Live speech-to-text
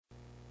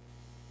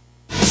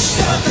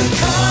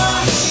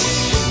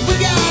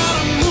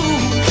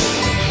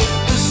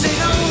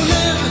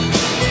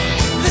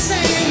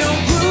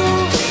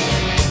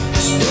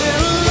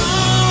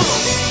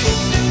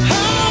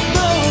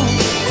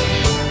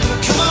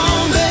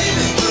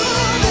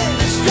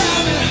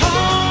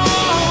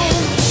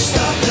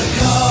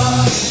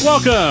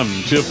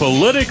Welcome to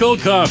Political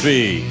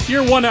Coffee,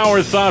 your 1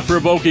 hour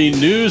thought-provoking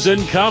news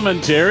and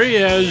commentary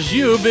as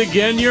you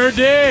begin your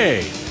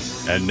day.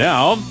 And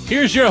now,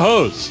 here's your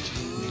host,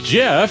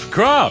 Jeff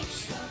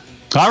Kropf.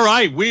 All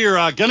right, we're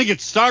going to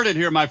get started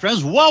here, my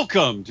friends.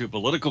 Welcome to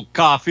Political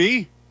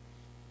Coffee,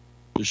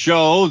 the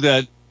show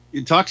that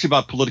talks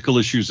about political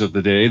issues of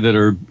the day that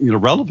are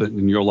relevant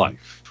in your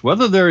life,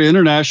 whether they're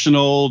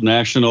international,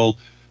 national,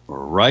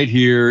 or right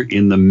here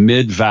in the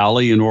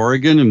Mid-Valley in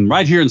Oregon and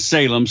right here in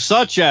Salem,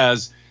 such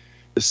as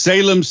the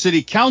Salem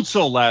City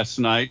Council last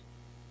night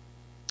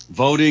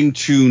voting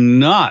to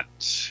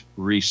not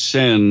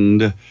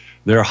rescind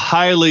their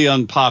highly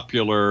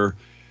unpopular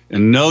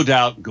and no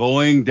doubt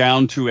going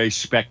down to a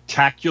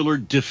spectacular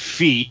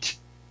defeat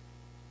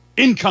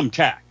income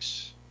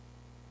tax.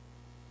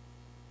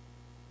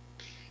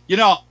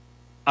 I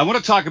want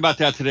to talk about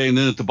that today, and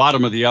then at the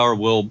bottom of the hour,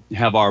 we'll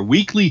have our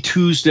weekly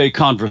Tuesday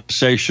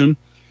conversation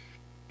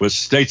with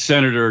State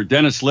Senator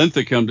Dennis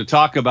Linthicum to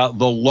talk about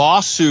the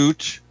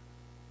lawsuit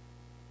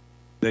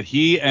that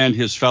he and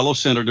his fellow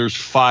senators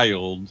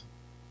filed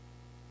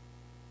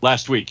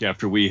last week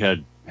after we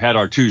had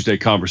our Tuesday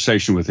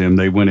conversation with him.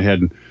 They went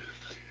ahead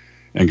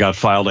and got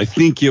filed. I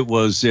think it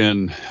was I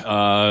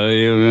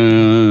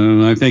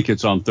think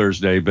it's on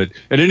Thursday. But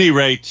at any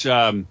rate,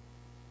 going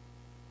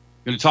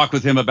to talk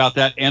with him about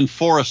that and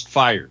forest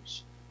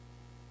fires.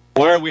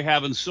 Why are we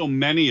having so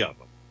many of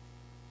them?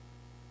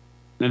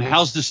 And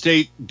how's the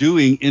state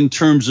doing in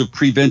terms of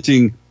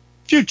preventing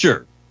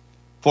future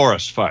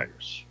forest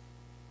fires?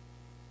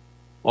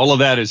 All of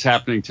that is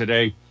happening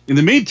today. In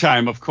the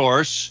meantime, of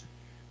course,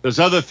 there's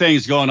other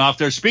things going off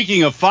there.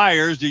 Speaking of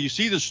fires, do you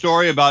see the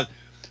story about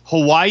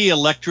Hawaii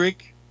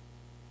Electric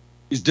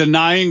is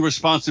denying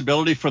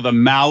responsibility for the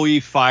Maui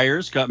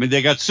fires? I mean,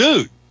 they got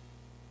sued,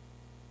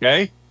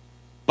 okay,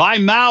 by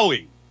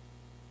Maui.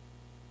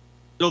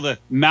 So the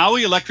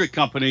Maui Electric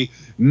Company,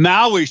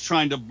 Maui's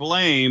trying to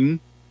blame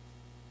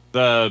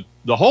the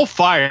whole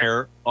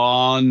fire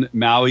on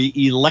Maui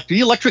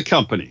Electric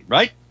Company,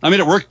 right? I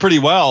mean, it worked pretty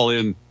well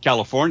in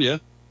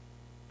California,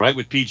 right,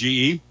 with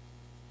PGE.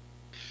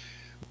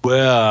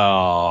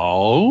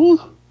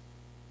 Well,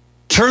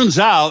 turns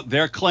out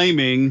they're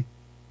claiming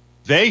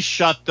they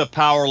shut the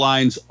power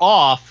lines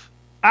off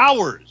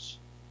hours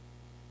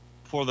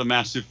before the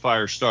massive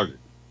fire started.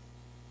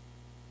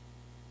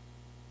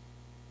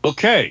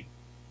 Okay.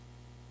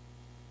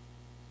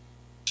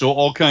 So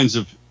all kinds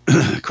of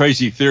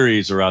crazy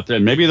theories are out there.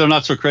 And maybe they're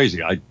not so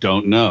crazy. I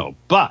don't know.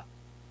 But,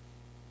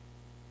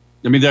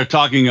 I mean, they're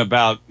talking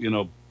about,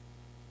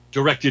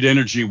 directed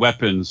energy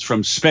weapons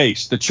from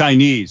space, the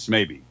Chinese,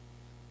 maybe.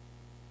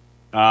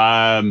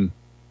 They're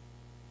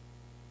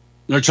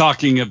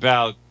talking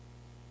about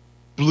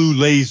blue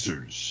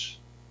lasers.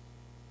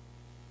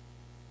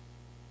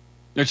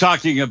 They're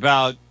talking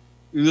about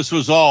this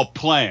was all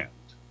planned.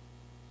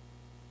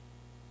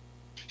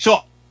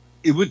 So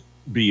it would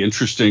be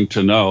interesting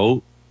to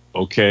know,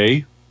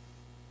 okay,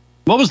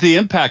 what was the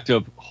impact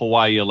of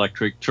Hawaii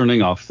Electric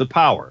turning off the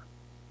power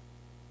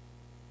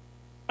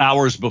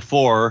hours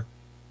before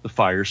the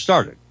fire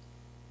started?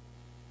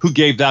 Who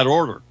gave that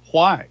order?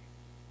 Why?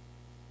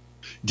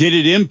 Did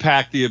it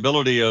impact the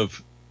ability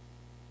of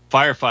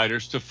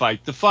firefighters to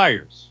fight the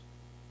fires?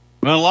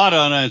 Well, a lot of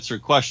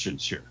unanswered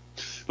questions here.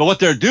 But what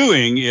they're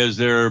doing is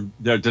they're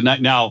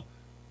denying. Now,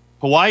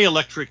 Hawaii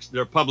Electric,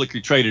 they're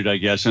publicly traded, I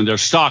guess, and their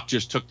stock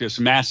just took this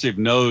massive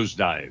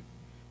nosedive.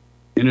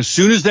 And as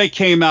soon as they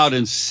came out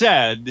and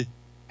said,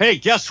 hey,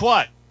 guess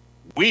what?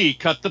 We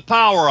cut the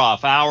power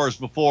off hours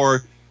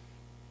before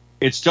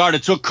it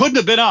started, so it couldn't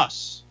have been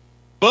us.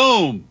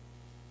 Boom.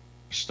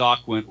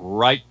 Stock went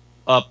right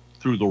up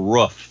through the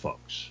roof,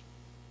 folks.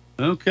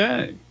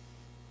 Okay.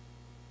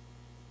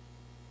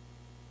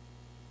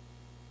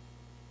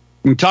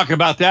 We can talk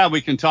about that. We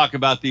can talk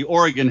about the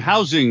Oregon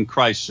housing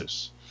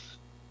crisis.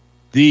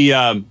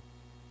 The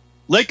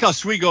Lake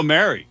Oswego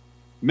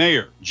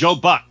Mayor Joe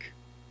Buck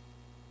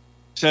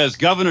says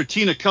Governor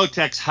Tina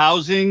Kotek's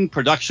housing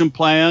production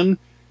plan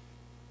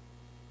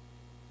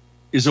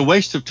is a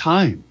waste of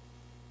time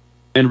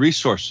and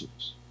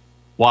resources.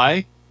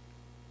 Why?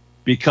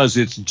 Because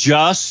it's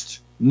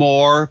just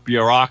more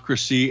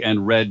bureaucracy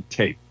and red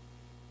tape.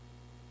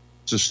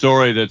 It's a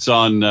story that's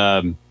on,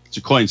 it's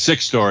a Coin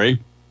 6 story.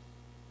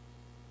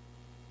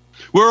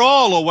 We're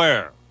all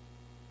aware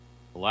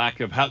the lack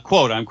of,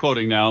 quote, I'm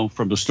quoting now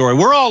from the story,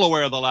 we're all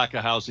aware of the lack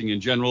of housing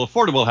in general.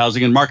 Affordable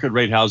housing and market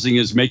rate housing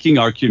is making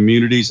our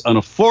communities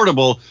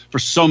unaffordable for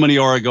so many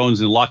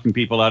Oregonians and locking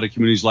people out of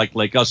communities like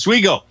Lake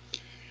Oswego,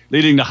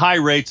 leading to high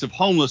rates of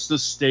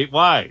homelessness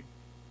statewide.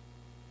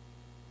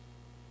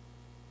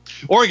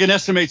 Oregon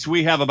estimates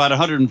we have about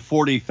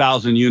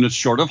 140,000 units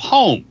short of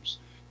homes.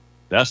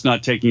 That's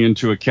not taking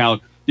into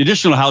account the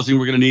additional housing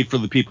we're going to need for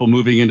the people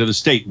moving into the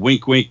state.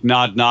 Wink, wink,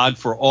 nod, nod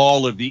for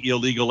all of the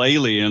illegal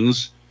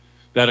aliens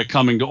that are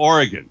coming to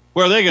Oregon.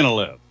 Where are they going to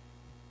live?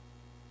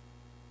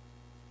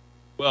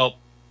 Well,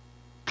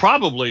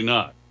 probably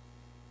not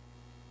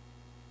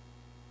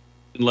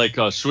in Lake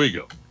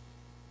Oswego,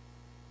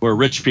 where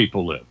rich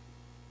people live.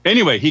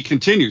 Anyway, he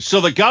continues.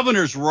 So the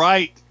governor's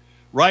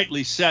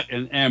rightly set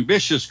an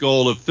ambitious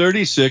goal of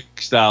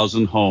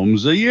 36,000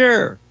 homes a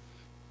year.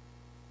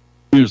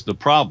 Here's the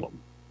problem.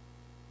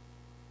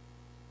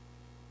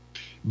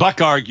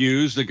 Buck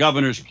argues the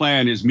governor's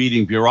plan is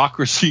meeting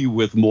bureaucracy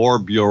with more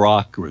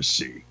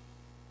bureaucracy.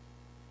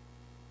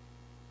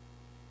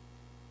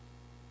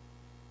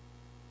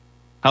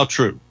 How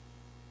true?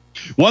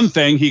 One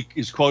thing he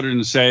is quoted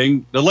in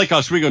saying, the Lake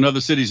Oswego and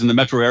other cities in the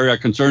metro area are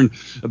concerned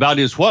about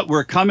is that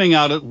we're coming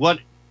out of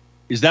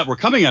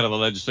the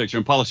legislature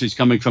and policies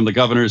coming from the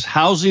governor's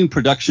Housing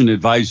Production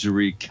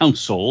Advisory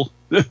Council.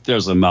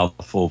 There's a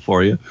mouthful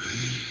for you.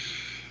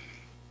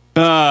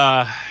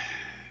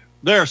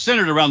 They're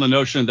centered around the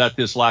notion that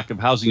this lack of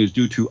housing is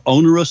due to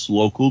onerous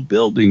local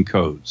building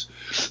codes,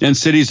 and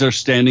cities are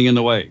standing in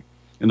the way.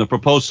 And the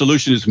proposed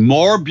solution is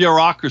more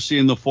bureaucracy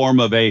in the form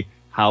of a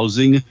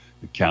housing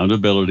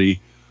accountability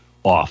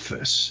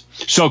office.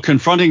 So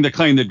confronting the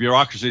claim that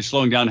bureaucracy is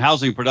slowing down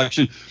housing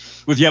production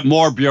with yet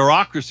more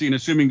bureaucracy and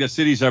assuming that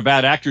cities are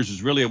bad actors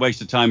is really a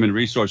waste of time and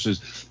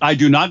resources. I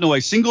do not know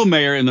a single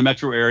mayor in the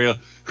metro area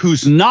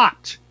who's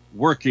not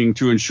working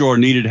to ensure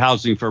needed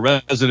housing for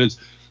residents,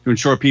 to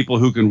ensure people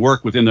who can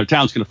work within their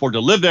towns can afford to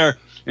live there,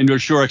 and to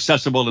ensure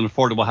accessible and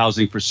affordable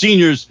housing for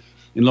seniors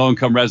and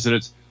low-income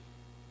residents,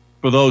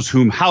 for those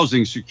whom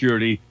housing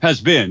security has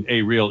been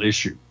a real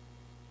issue.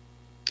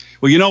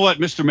 Well, you know what,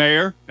 Mr.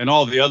 Mayor, and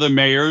all the other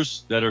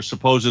mayors that are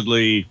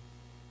supposedly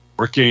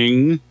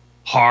working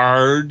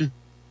hard,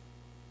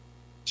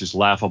 which is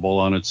laughable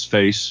on its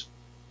face,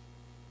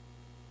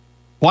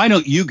 why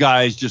don't you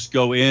guys just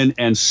go in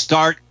and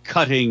start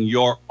cutting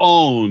your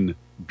own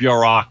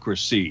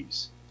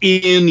bureaucracies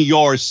in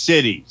your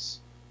cities,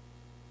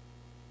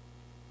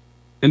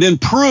 and then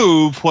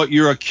prove what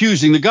you're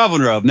accusing the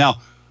governor of?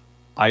 Now,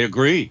 I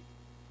agree.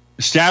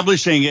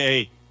 Establishing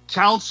a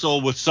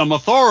council with some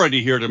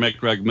authority here to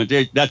make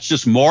recommendations, that's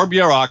just more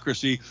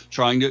bureaucracy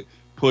trying to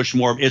push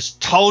more. It's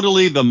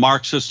totally the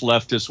Marxist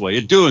leftist way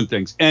of doing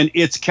things, and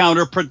it's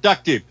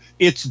counterproductive.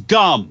 It's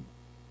dumb.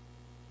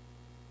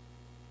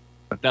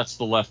 But that's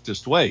the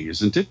leftist way,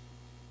 isn't it?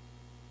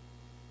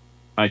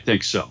 I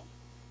think so.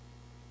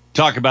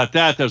 Talk about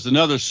that. There's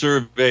another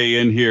survey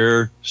in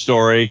here,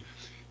 story.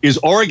 Is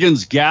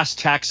Oregon's gas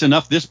tax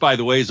enough? This, by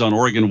the way, is on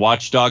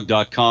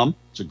OregonWatchdog.com.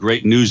 It's a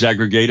great news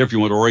aggregator. If you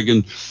want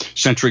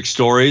Oregon-centric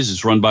stories,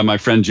 it's run by my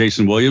friend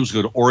Jason Williams.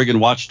 Go to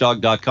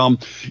OregonWatchdog.com.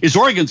 Is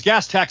Oregon's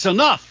gas tax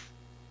enough?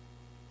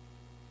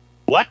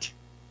 What?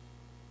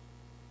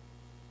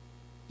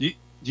 Do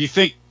you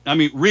think, I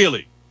mean,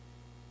 really?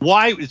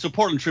 Why? It's a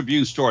Portland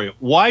Tribune story.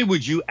 Why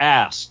would you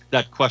ask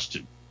that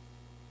question?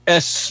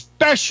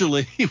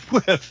 Especially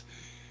with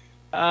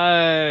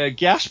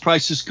gas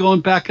prices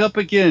going back up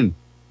again,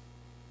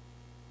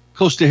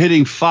 close to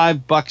hitting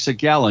 $5 a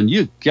gallon.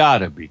 You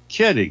gotta be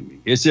kidding me.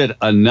 Is it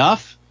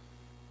enough?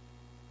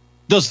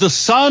 Does the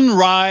sun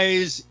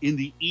rise in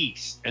the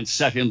east and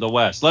set in the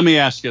west? Let me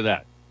ask you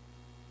that.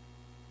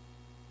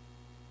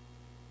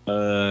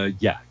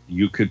 Yeah,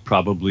 you could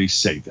probably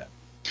say that.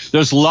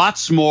 There's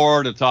lots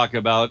more to talk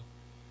about,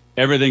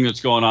 everything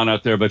that's going on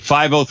out there, but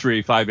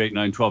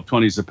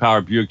 503-589-1220 is the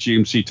Power Buick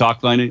GMC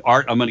talk line.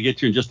 Art, I'm going to get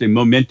to you in just a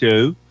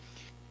momento.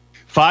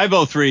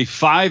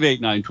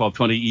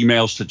 503-589-1220.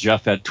 Emails to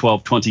Jeff at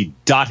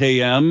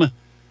 1220.am.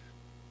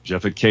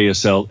 Jeff at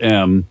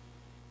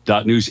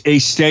KSLM.news. A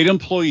state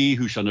employee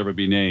who shall never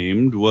be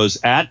named was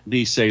at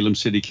the Salem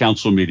City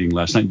Council meeting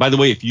last night. By the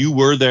way, if you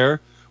were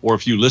there or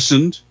if you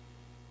listened,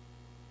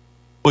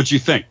 what'd you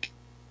think?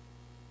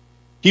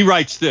 He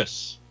writes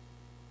this.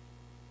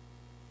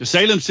 The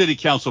Salem City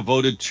Council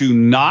voted to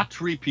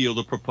not repeal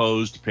the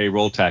proposed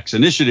payroll tax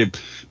initiative,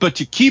 but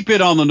to keep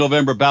it on the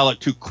November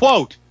ballot to,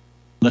 quote,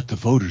 let the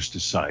voters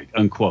decide,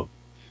 unquote.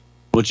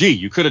 Well, gee,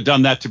 you could have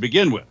done that to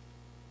begin with.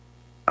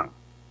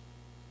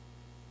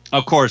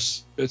 Of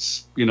course,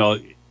 it's,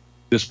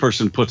 this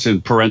person puts in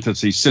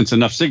parentheses, since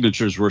enough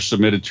signatures were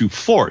submitted to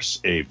force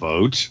a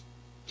vote.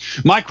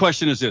 My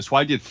question is this: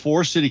 why did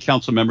 4 city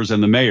council members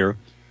and the mayor,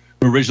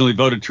 who originally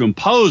voted to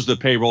impose the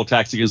payroll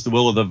tax against the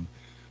will of the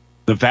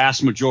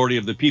vast majority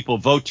of the people,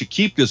 vote to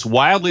keep this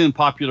wildly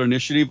unpopular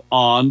initiative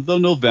on the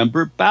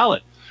November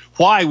ballot?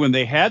 Why, when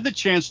they had the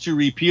chance to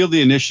repeal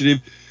the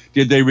initiative,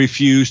 did they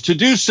refuse to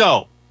do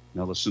so?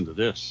 Now listen to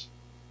this.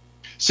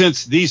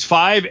 Since these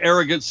 5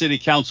 arrogant city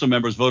council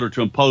members voted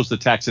to impose the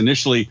tax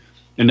initially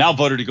and now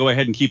voted to go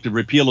ahead and keep the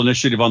repeal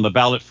initiative on the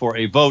ballot for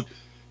a vote,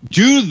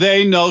 do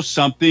they know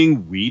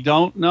something we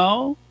don't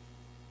know?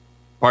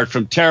 Apart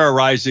from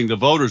terrorizing the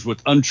voters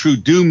with untrue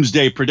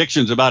doomsday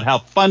predictions about how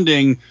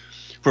funding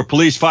for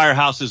police,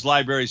 firehouses,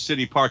 libraries,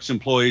 city parks,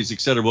 employees,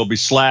 etc. will be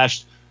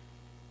slashed,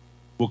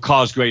 will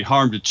cause great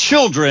harm to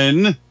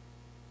children.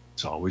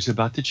 It's always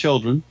about the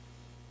children.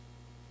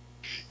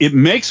 It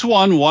makes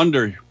one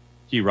wonder,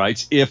 he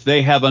writes, if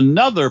they have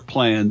another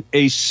plan,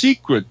 a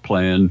secret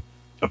plan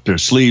up their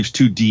sleeves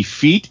to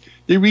defeat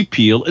the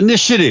repeal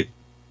initiative.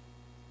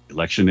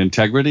 Election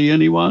integrity,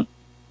 anyone?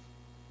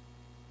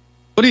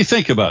 What do you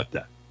think about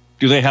that?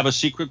 Do they have a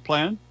secret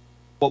plan?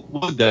 What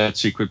would that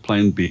secret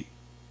plan be?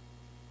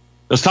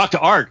 Let's talk to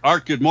Art.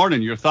 Art, good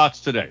morning. Your thoughts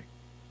today?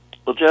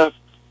 Well, Jeff,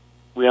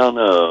 we all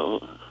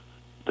know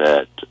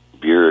that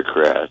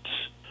bureaucrats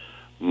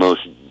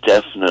most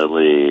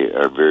definitely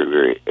are very,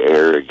 very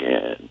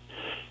arrogant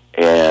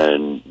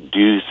and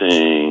do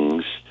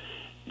things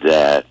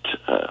that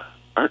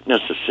aren't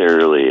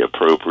necessarily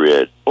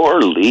appropriate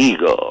or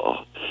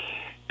legal.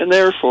 And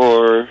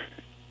therefore,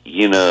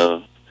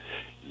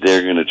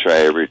 they're going to try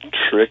every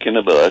trick in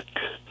the book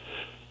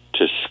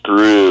to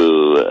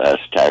screw us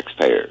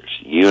taxpayers.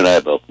 You and I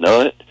both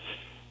know it.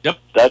 Yep.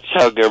 That's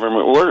how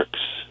government works.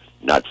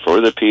 Not for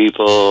the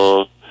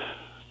people,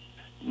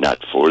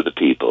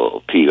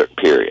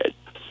 period.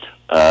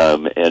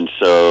 And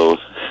so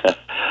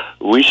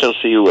we shall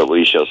see what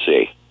we shall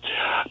see.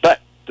 But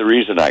the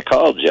reason I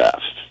called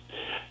Jeff,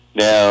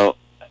 now,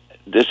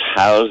 this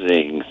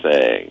housing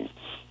thing,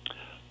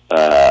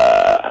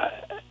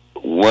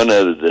 one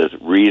of the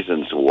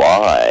reasons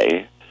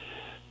why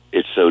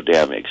it's so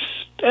damn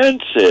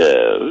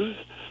expensive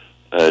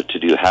to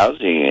do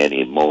housing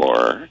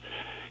anymore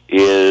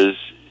is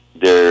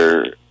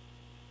their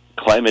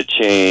climate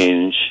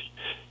change,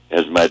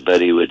 as my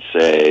buddy would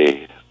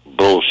say,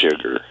 bull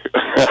sugar.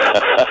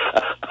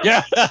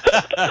 Yeah,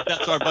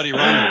 that's our buddy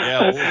Ryan.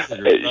 Yeah, bull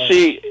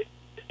sugar.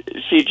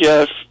 See,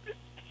 Jeff,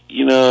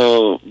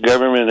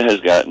 government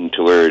has gotten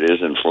to where it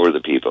isn't for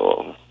the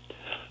people.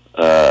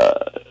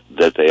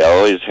 That they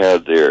always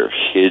have their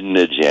hidden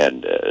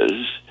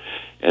agendas,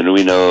 and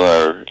we know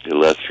our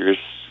illustrious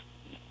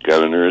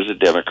governor is a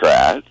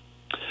Democrat,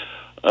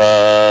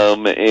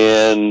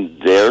 and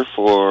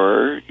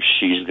therefore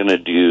she's going to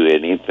do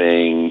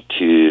anything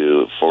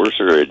to force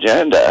her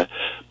agenda.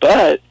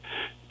 But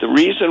the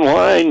reason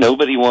why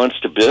nobody wants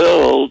to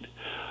build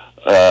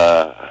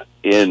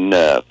in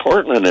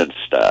Portland and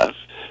stuff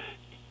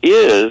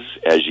is,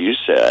 as you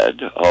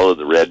said, all of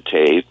the red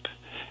tape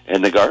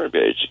and the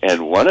garbage.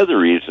 And one of the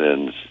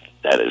reasons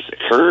that is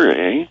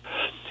occurring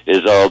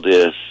is all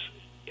this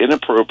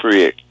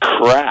inappropriate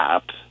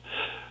crap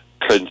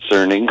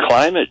concerning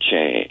climate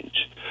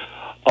change.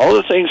 All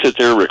the things that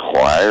they're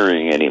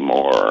requiring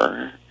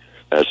anymore,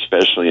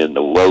 especially in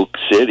the woke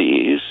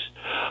cities,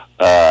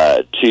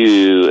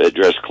 to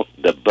address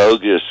the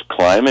bogus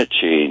climate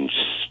change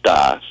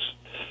stuff,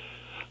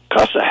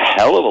 costs a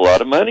hell of a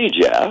lot of money,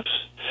 Jeff.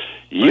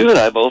 You and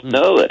I both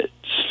know it.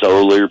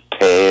 Solar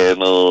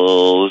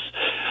panels,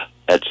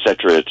 et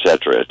cetera, et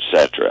cetera, et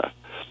cetera.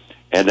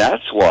 And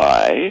that's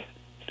why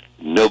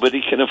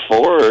nobody can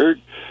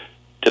afford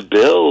to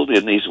build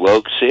in these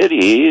woke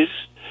cities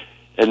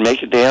and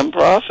make a damn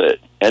profit.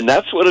 And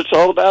that's what it's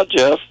all about,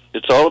 Jeff.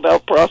 It's all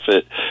about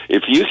profit.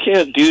 If you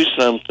can't do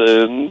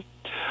something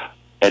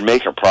and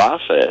make a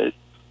profit,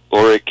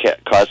 or it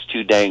costs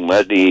too dang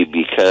money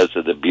because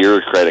of the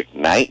bureaucratic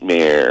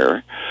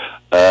nightmare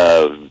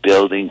of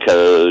building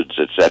codes,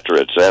 et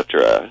cetera,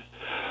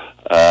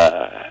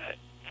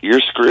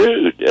 you're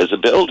screwed as a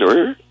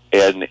builder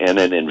and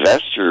an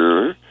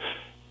investor,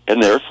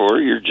 and therefore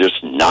you're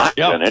just not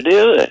going to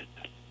do it.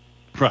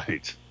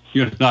 Right.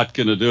 You're not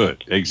going to do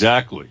it.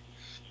 Exactly.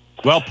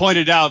 Well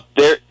pointed out,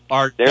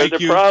 Art. They're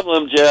the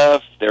problem,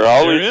 Jeff. They're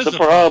always the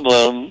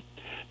problem.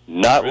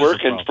 Not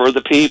working for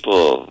the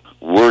people,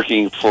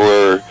 working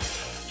for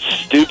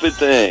stupid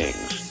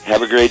things.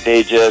 Have a great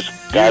day, Jeff.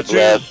 God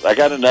bless. I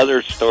got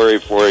another story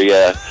for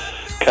you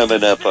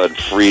coming up on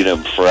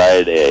Freedom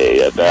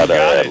Friday about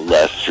our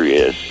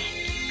illustrious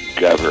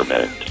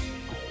government.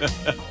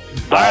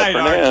 Bye for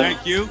now.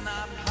 Thank you.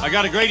 I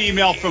got a great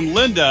email from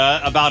Linda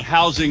about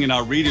housing, and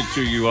I'll read it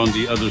to you on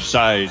the other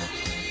side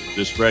of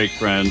this break,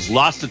 friends.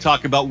 Lots to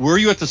talk about. Were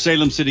you at the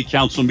Salem City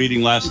Council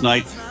meeting last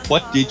night?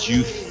 What did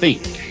you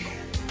think?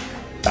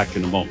 Back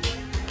in a moment.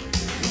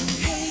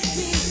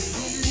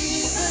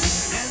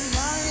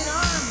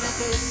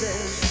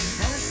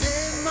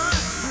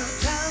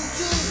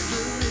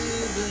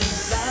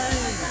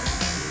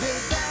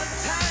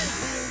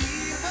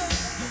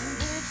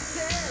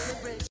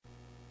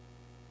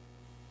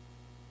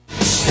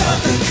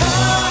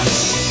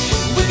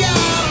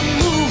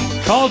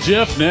 Call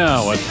Jeff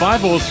now at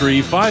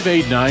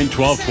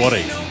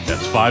 503-589-1220.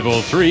 That's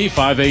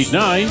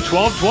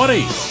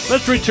 503-589-1220.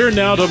 Let's return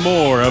now to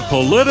more of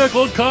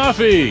Political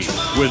Coffee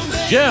with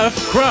Jeff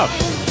Krupp.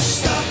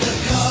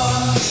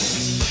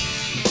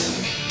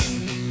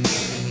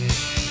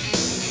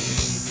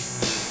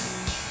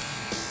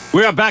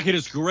 We are back. It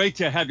is great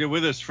to have you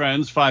with us,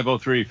 friends.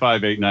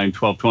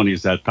 503-589-1220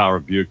 is that Power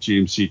Buick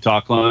GMC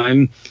talk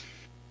line.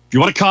 If you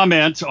want to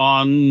comment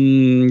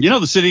on,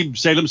 the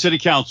Salem City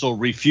Council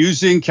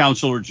refusing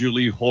Councilor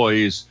Julie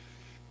Hoy's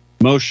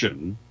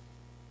motion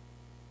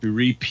to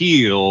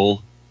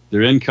repeal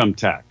their income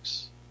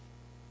tax.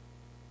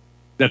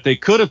 that they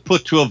could have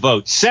put to a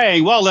vote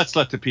saying, well, let's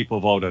let the people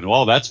vote. And,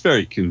 well, that's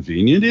very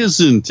convenient,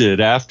 isn't it?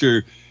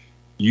 After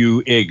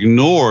you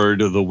ignored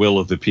the will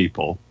of the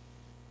people.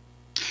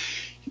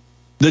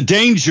 The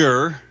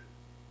danger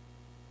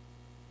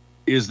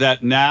is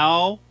that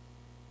now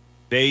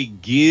they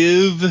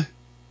give,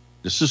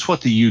 this is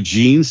what the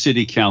Eugene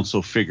City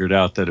Council figured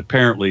out, that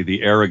apparently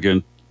the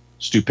arrogant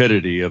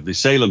stupidity of the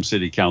Salem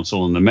City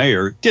Council and the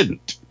mayor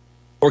didn't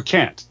or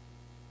can't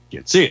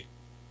see it.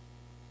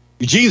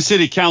 Eugene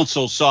City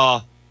Council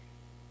saw,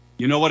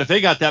 you know what, if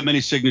they got that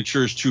many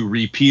signatures to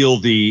repeal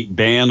the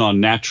ban on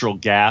natural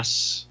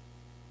gas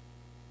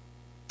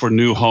for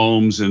new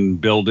homes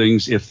and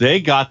buildings, if they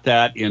got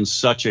that in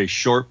such a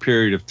short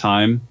period of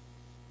time,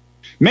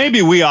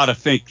 maybe we ought to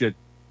think that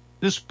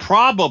this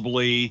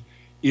probably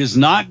is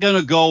not going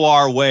to go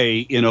our way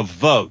in a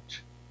vote.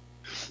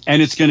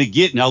 And it's going to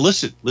get, now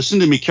listen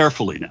to me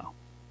carefully now.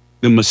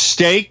 The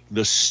mistake,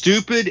 the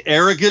stupid,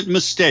 arrogant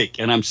mistake,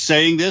 and I'm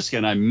saying this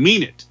and I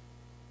mean it,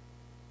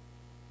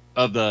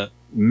 of the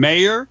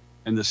mayor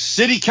and the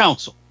city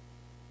council,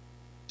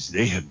 is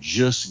they have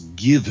just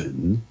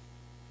given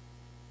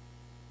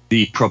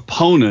the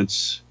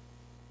proponents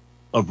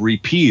of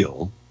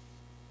repeal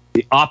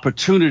the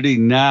opportunity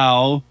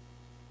now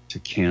to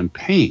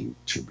campaign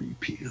to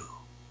repeal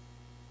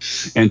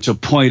and to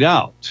point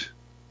out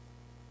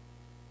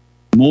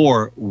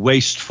more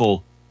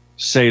wasteful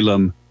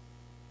Salem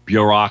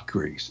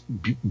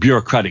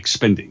bureaucratic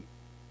spending.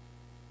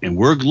 And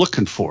we're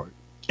looking for it,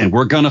 and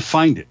we're going to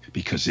find it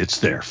because it's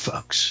there,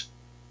 folks.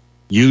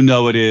 You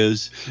know it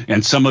is.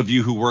 And some of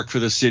you who work for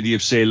the city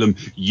of Salem,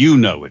 you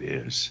know it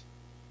is.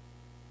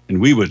 And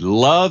we would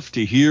love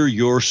to hear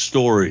your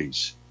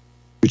stories,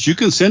 which you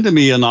can send to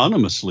me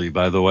anonymously,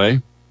 by the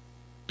way.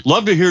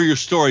 Love to hear your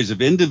stories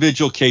of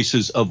individual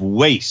cases of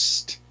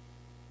waste.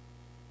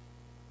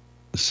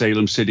 The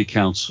Salem City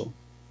Council.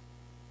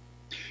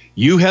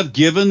 You have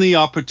given the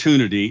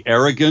opportunity,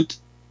 arrogant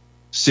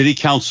city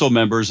council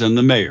members and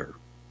the mayor,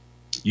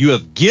 you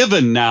have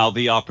given now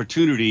the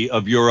opportunity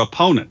of your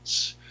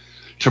opponents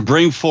to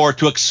bring forth,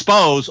 to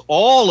expose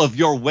all of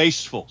your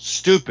wasteful,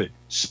 stupid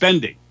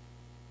spending.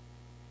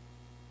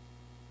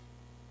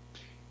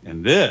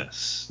 And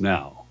this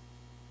now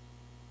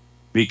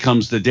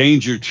becomes the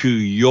danger to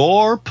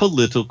your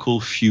political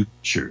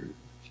future.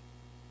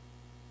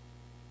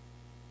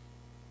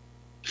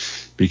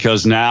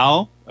 Because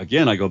now,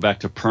 again, I go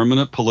back to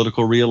permanent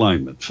political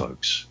realignment,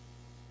 folks.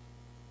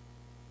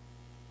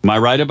 Am I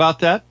right about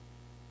that?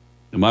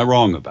 Am I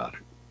wrong about it?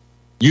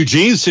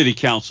 Eugene City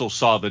Council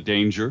saw the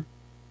danger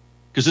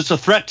because it's a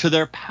threat to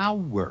their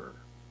power.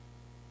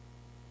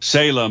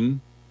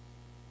 Salem,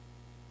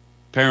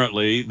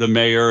 apparently, the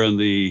mayor and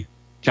the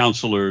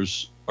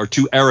councilors are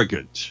too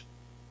arrogant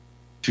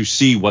to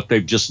see what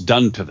they've just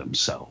done to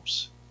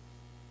themselves.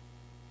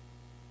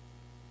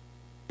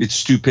 It's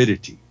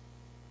stupidity.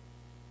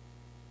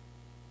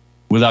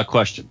 Without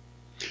question.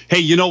 Hey,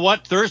 you know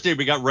what? Thursday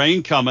we got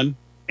rain coming.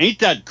 Ain't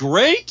that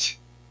great?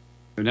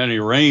 Been any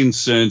rain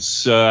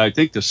since, I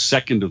think, the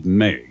 2nd of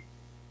May.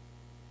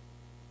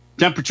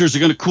 Temperatures are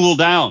going to cool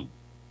down.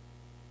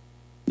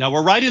 Now,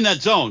 we're right in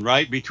that zone,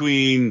 right?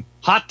 Between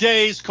hot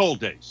days, cold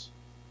days.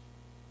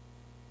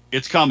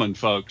 It's coming,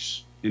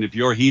 folks. And if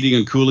your heating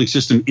and cooling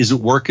system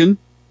isn't working,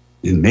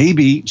 then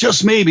maybe,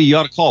 just maybe, you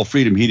ought to call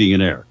Freedom Heating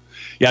and Air.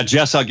 Yeah,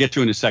 Jess, I'll get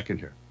to in a second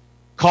here.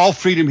 Call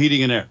Freedom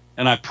Heating and Air.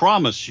 And I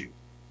promise you,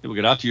 it will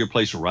get out to your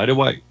place right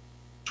away.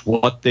 It's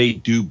what they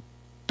do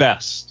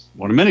best.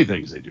 One of many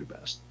things they do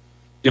best.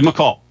 Give them a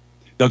call.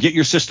 They'll get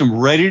your system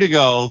ready to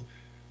go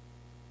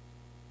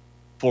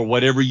for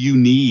whatever you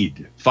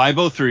need.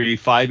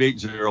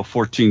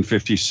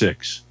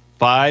 503-580-1456.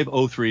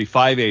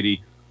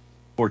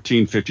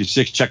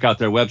 503-580-1456. Check out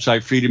their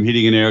website,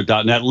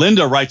 freedomheatingandair.net.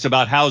 Linda writes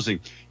about housing.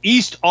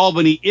 East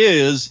Albany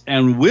is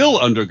and will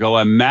undergo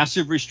a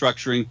massive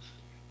restructuring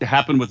to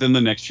happen within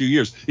the next few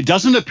years. It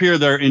doesn't appear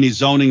there are any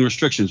zoning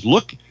restrictions.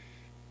 Look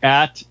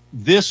at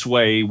this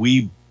way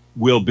we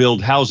will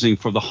build housing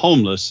for the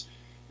homeless,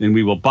 and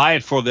we will buy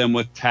it for them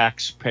with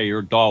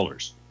taxpayer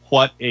dollars.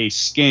 What a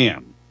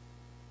scam.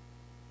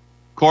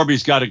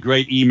 Corby's got a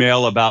great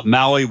email about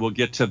Maui. We'll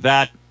get to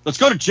that. Let's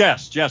go to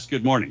Jess. Jess,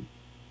 good morning.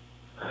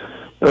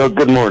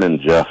 Good morning,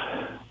 Jeff.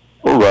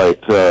 All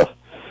right.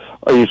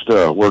 I used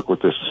to work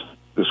with this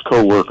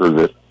coworker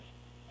that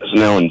is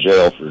now in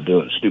jail for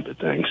doing stupid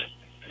things.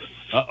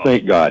 Uh-oh.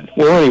 Thank God.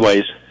 Well,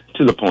 anyways,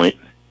 to the point.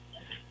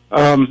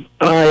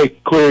 I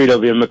queried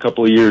of him a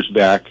couple of years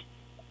back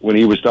when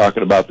he was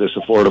talking about this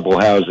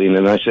affordable housing,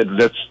 and I said,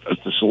 that's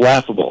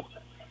laughable.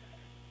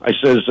 I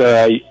says,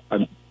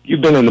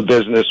 you've been in the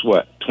business,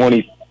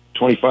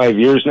 25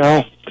 years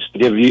now?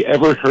 Have you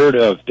ever heard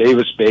of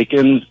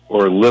Davis-Bacon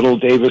or Little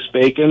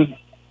Davis-Bacon?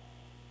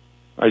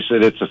 I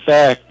said, it's a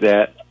fact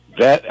that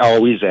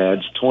always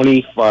adds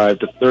 25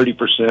 to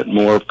 30%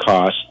 more of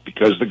cost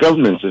because the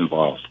government's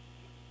involved.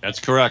 That's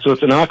correct. So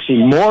it's an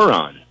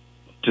oxymoron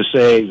to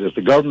say that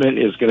the government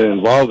is going to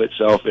involve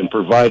itself in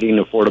providing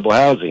affordable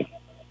housing.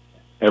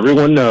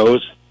 Everyone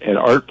knows, and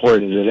Art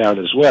pointed it out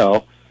as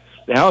well,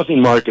 The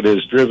housing market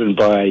is driven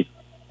by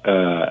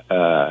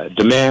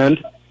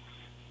demand,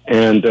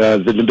 and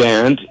the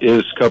demand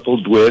is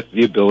coupled with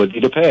the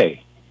ability to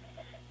pay.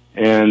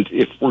 And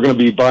if we're going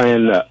to be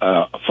buying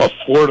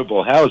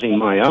affordable housing,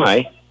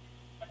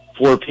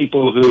 for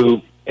people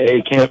who,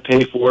 A, can't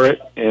pay for it,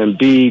 and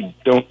B,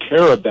 don't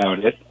care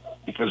about it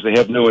because they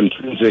have no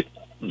intrinsic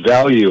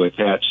value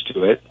attached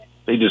to it,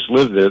 they just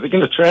live there, they're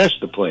going to trash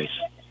the place.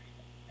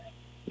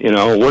 You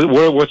know,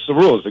 what's the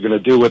rules? They're going to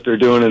do what they're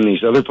doing in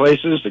these other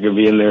places? They're going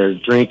to be in there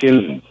drinking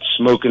and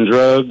smoking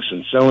drugs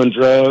and selling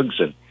drugs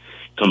and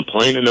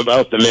complaining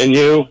about the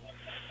menu?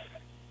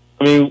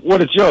 I mean,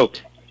 what a joke.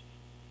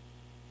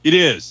 It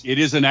is. It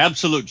is an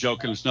absolute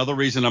joke, and it's another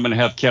reason I'm going to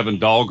have Kevin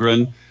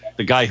Dahlgren,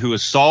 the guy who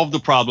has solved the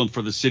problem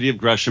for the city of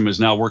Gresham, is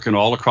now working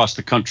all across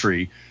the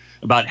country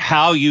about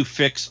how you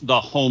fix the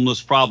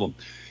homeless problem.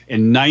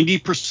 And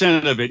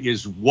 90% of it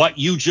is what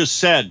you just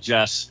said,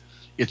 Jess.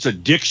 It's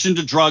addiction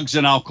to drugs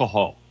and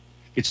alcohol.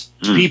 It's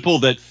people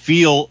that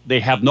feel they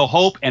have no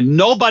hope, and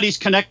nobody's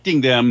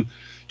connecting them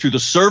to the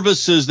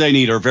services they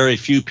need, or very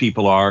few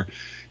people are,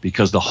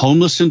 because the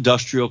homeless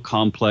industrial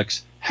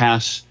complex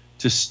has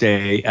to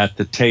stay at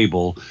the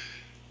table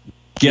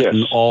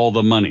getting all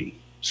the money,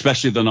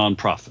 especially the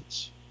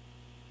nonprofits.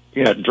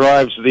 Yeah, it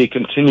drives the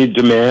continued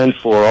demand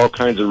for all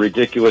kinds of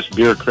ridiculous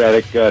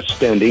bureaucratic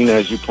spending,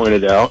 as you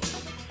pointed out.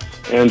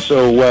 And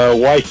so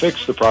why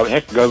fix the problem?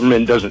 Heck,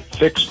 government doesn't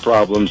fix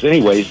problems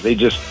anyways. They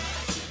just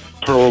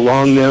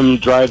prolong them,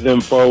 drive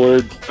them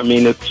forward. I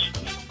mean,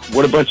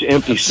 what a bunch of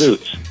empty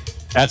suits.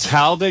 That's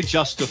how they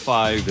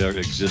justify their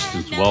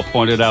existence. Well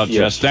pointed out,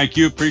 Jess. Thank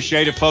you.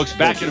 Appreciate it, folks.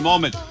 Back in a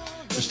moment,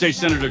 the State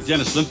Senator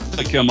Dennis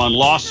Linthicum on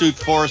lawsuit,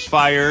 forest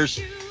fires,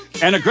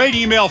 and a great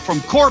email from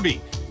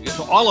Corby. We'll get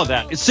to all of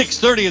that. It's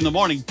 6:30 in the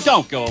morning.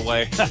 Don't go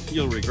away.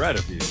 You'll regret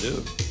it if you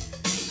do.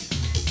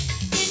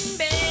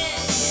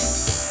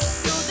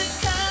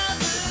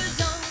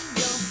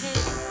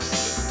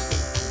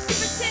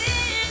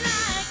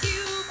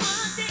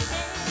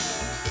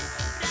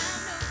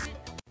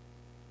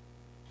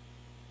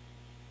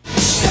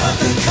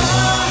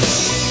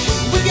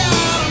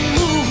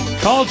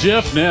 Call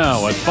Jeff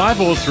now at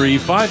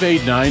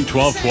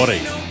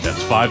 503-589-1220.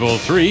 That's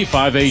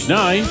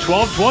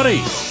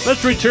 503-589-1220.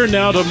 Let's return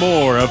now to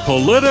more of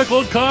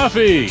Political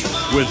Coffee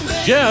with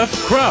Jeff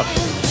Krupp.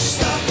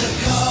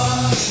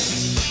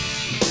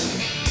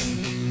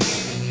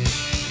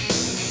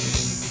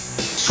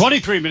 It's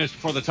 23 minutes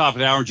before the top of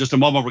the hour. In just a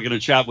moment, we're going to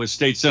chat with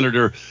State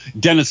Senator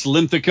Dennis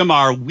Linthicum,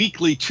 our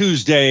weekly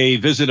Tuesday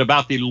visit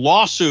about the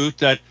lawsuit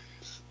that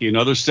he and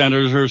other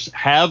senators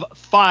have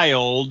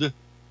filed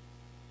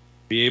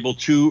be able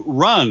to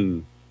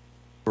run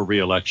for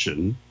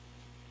re-election.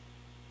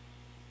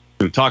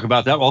 We're going to talk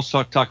about that. We'll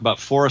also talk about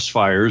forest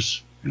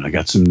fires, and I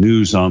got some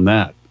news on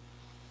that.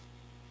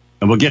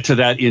 And we'll get to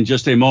that in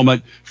just a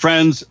moment.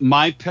 Friends,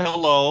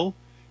 MyPillow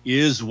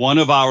is one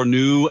of our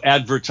new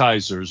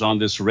advertisers on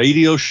this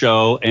radio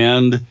show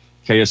and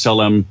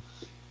KSLM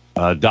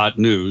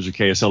 .news, or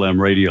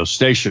KSLM radio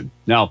station.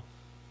 Now,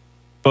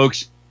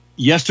 folks,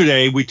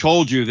 yesterday we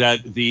told you that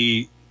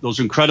those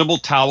incredible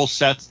towel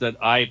sets that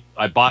I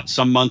bought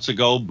some months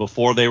ago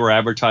before they were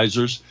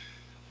advertisers,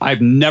 I've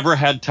never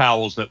had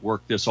towels that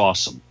work this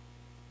awesome.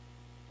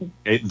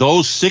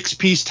 Those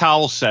 6-piece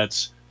towel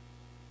sets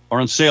are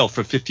on sale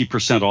for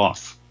 50%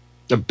 off.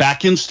 They're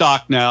back in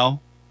stock now.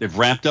 They've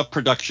ramped up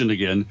production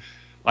again.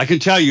 I can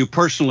tell you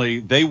personally,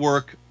 they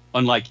work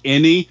unlike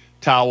any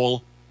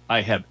towel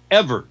I have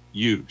ever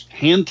used.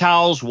 Hand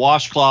towels,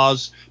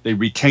 washcloths, they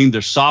retain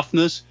their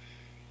softness,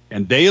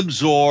 and they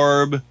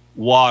absorb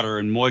water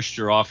and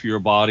moisture off your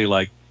body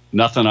like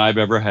nothing I've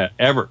ever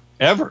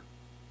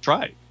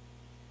tried.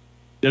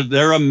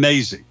 They're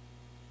amazing.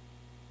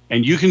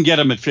 And you can get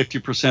them at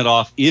 50%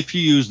 off if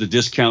you use the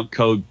discount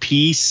code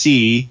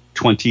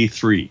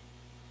PC23.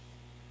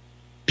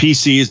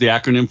 PC is the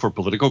acronym for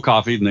Political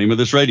Coffee, the name of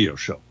this radio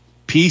show.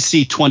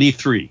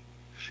 PC23.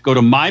 Go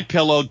to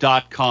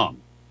mypillow.com.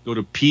 Go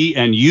to P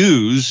and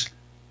use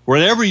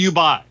wherever you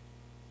buy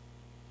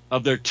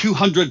of their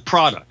 200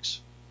 products.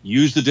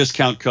 Use the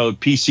discount code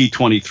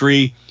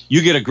PC23.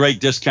 You get a great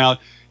discount,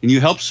 and you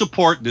help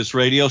support this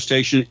radio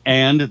station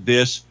and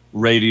this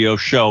radio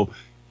show,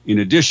 in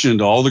addition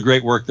to all the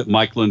great work that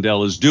Mike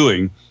Lindell is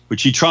doing,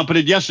 which he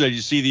trumpeted yesterday.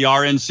 You see the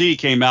RNC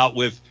came out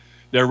with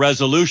their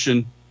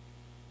resolution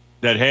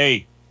that,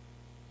 hey,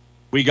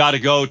 we got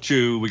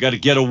to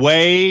get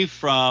away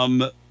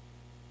from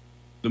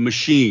the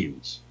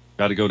machines.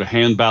 Got to go to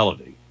hand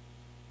balloting.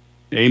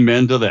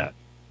 Amen to that,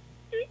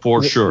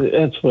 for sure.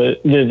 That's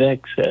what Vivek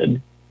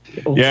said.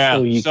 Yeah,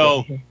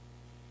 so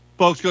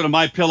folks, go to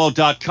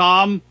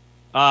mypillow.com.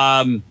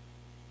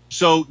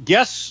 So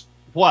guess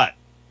what?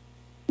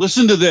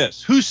 Listen to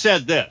this. Who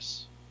said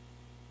this?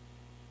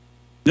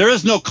 There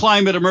is no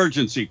climate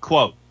emergency,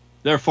 quote.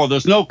 Therefore,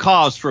 there's no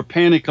cause for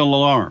panic and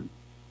alarm.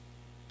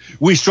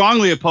 We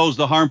strongly oppose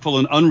the harmful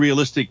and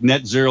unrealistic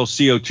net zero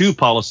CO2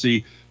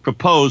 policy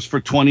proposed for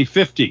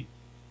 2050.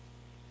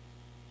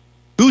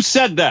 Who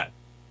said that?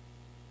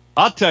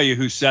 I'll tell you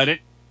who said it.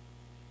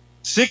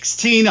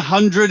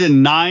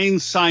 1,609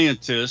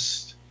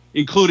 scientists,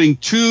 including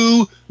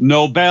 2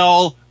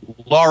 Nobel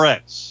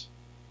laureates,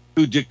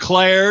 who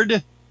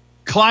declared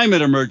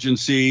climate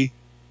emergency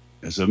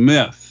as a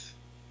myth.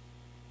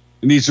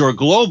 And these are a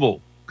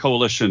global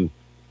coalition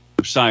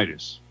of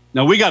scientists.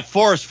 Now, we got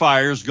forest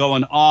fires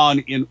going on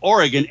in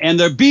Oregon, and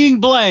they're being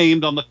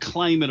blamed on the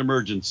climate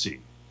emergency.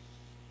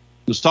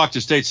 Let's talk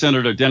to State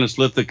Senator Dennis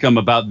Lithicum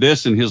about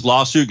this and his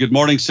lawsuit. Good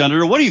morning,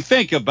 Senator. What do you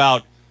think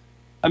about,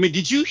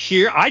 did you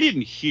hear? I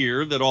didn't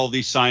hear that all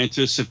these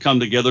scientists have come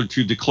together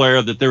to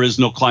declare that there is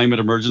no climate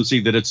emergency,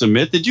 that it's a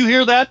myth. Did you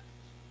hear that?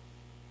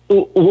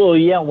 Well,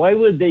 yeah. Why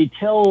would they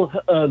tell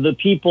the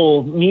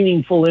people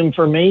meaningful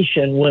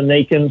information when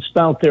they can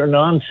spout their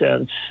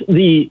nonsense?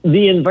 The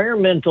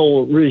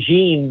environmental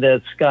regime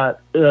that's got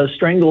a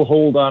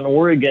stranglehold on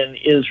Oregon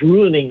is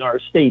ruining our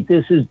state.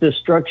 This is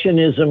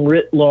destructionism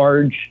writ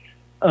large.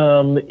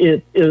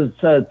 It is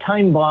a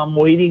time bomb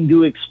waiting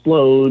to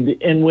explode,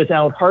 and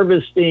without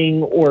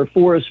harvesting or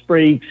forest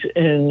breaks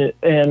and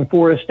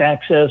forest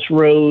access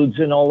roads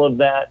and all of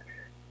that,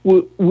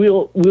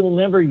 we'll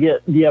never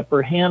get the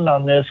upper hand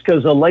on this,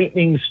 because a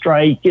lightning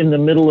strike in the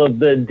middle of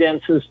the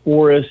densest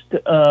forest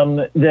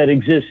that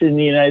exists in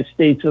the United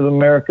States of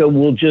America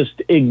will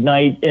just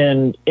ignite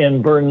and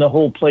burn the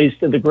whole place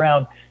to the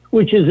ground,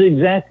 which is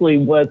exactly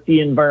what the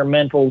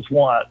environmentals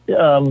want.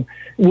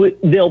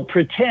 They'll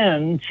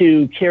pretend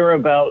to care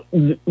about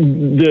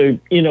the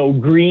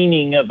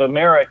greening of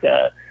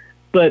America,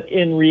 but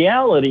in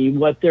reality,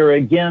 what they're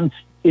against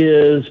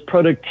is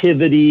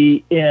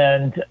productivity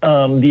and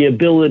the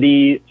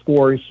ability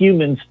for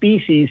human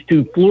species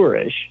to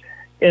flourish.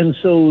 And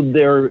so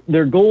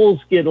their goals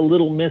get a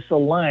little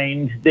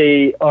misaligned.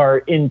 They are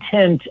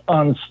intent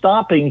on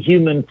stopping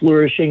human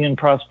flourishing and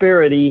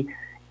prosperity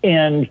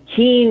and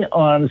keen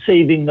on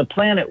saving the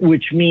planet,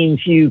 which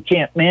means you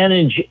can't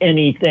manage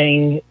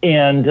anything.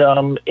 And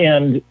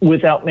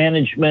without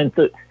management,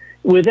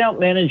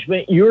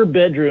 your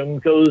bedroom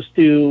goes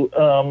to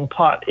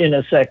pot in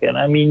a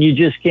second. You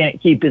just can't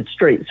keep it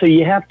straight. So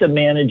you have to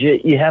manage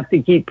it. You have to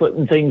keep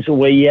putting things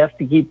away. You have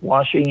to keep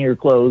washing your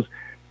clothes,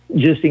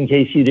 just in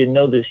case you didn't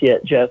know this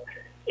yet, Jeff.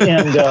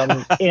 And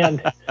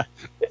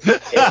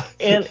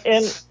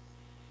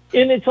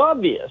it's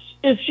obvious.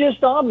 It's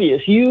just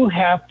obvious. You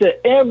have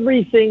to,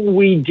 everything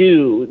we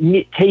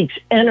do takes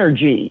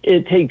energy.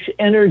 It takes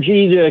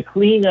energy to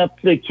clean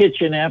up the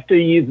kitchen after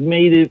you've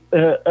made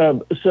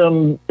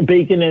some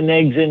bacon and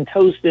eggs and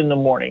toast in the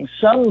morning.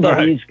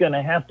 Somebody's going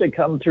to have to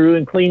come through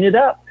and clean it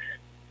up.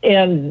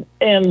 And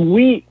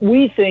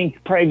we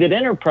think private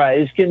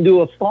enterprise can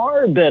do a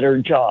far better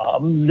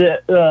job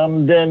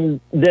than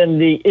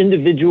the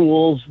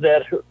individuals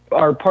that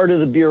are part of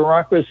the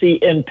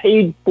bureaucracy and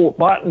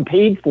bought and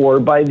paid for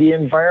by the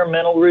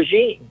environmental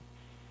regime.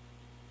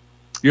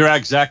 You're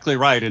exactly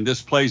right, and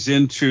this plays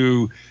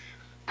into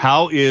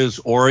how is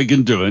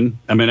Oregon doing?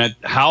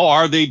 How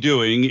are they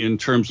doing in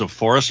terms of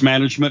forest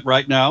management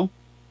right now,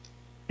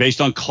 based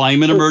on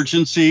climate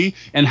emergency,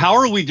 and how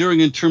are we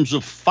doing in terms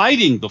of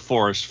fighting the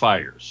forest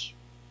fires?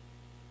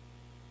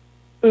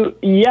 That's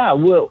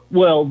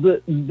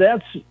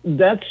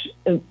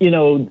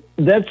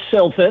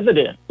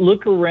self-evident.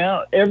 Look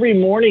around. Every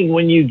morning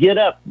when you get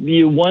up,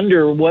 you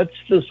wonder, what's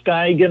the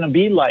sky going to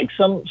be like?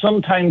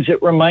 Sometimes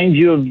it reminds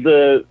you of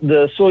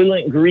the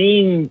Soylent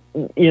Green,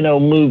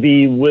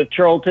 movie with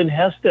Charlton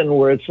Heston,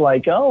 where it's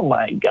like, oh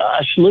my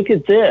gosh, look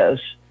at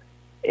this.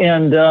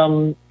 And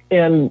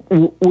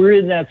we're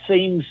in that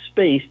same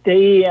space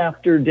day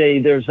after day.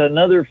 There's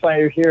another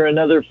fire here,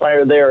 another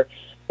fire there.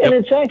 And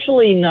it's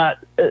actually not,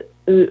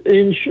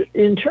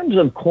 in terms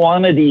of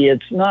quantity,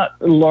 it's not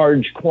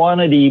large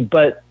quantity,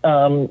 but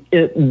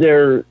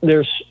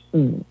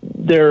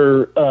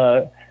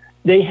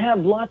they have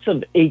lots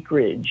of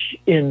acreage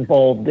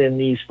involved in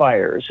these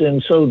fires.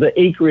 And so the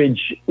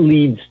acreage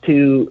leads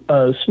to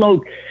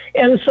smoke.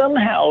 And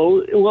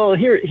somehow,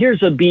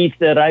 here's a beef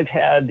that I've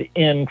had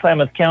in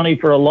Klamath County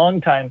for a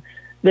long time.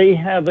 They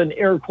have an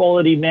air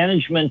quality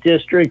management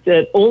district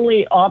that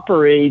only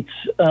operates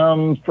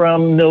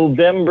from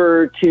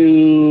November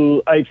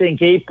to, I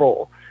think,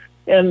 April.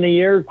 And the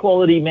air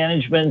quality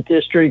management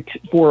district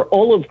for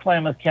all of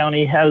Klamath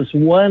County has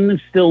one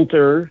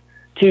filter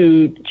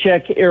to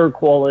check air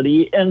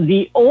quality. And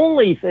the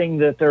only thing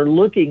that they're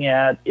looking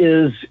at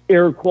is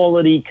air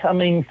quality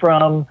coming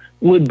from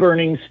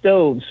wood-burning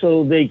stoves.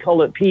 So they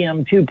call it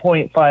PM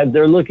 2.5.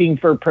 They're looking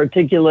for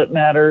particulate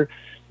matter,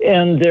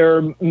 and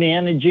they're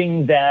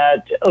managing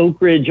that.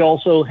 Oak Ridge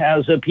also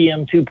has a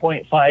PM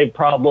 2.5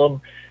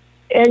 problem.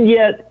 And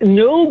yet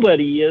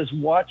nobody is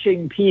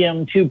watching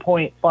PM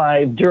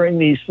 2.5 during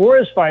these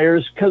forest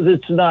fires because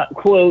it's not,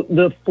 quote,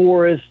 the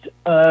forest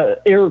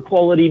air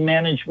quality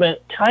management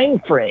time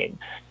frame.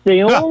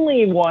 They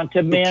only want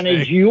to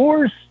manage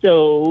your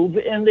stove,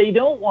 and they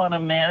don't want to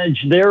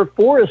manage their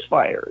forest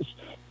fires.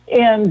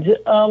 And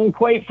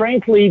quite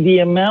frankly, the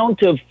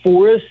amount of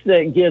forest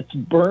that gets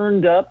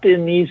burned up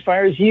in these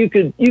fires, you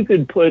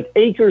could put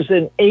acres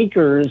and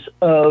acres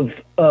of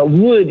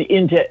wood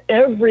into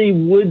every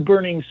wood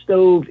burning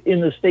stove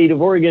in the state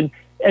of Oregon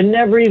and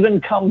never even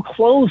come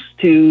close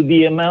to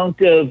the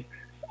amount of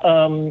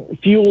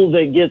fuel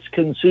that gets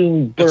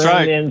consumed,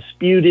 burned, and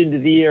spewed into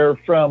the air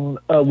from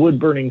a wood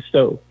burning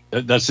stove.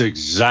 That's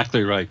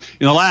exactly right.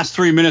 In the last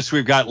 3 minutes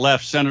we've got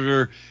left,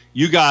 Senator,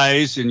 you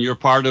guys, and you're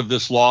part of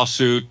this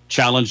lawsuit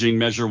challenging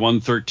Measure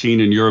 113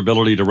 and your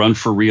ability to run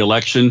for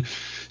re-election.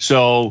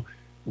 So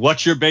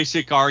what's your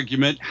basic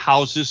argument?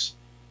 How's it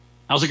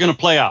going to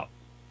play out?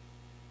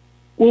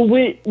 Well,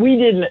 we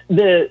didn't.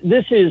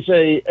 This is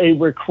a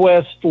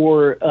request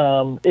for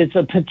it's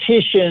a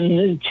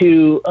petition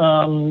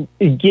to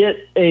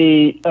get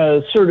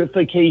a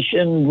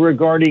certification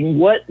regarding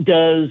what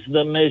does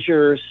the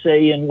measure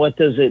say and what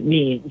does it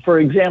mean. For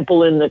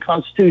example, in the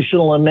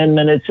constitutional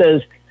amendment, it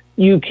says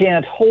you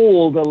can't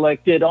hold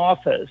elected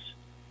office,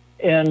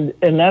 and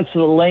that's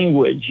the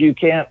language. You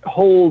can't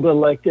hold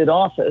elected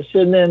office,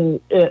 and then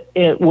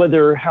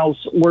whether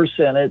House or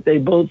Senate, they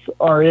both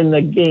are in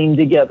the game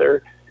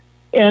together.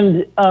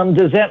 And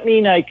does that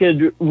mean I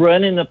could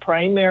run in the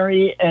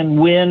primary and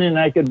win, and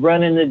I could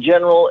run in the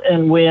general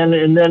and win,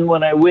 and then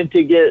when I went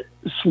to get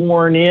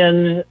sworn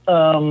in,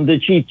 the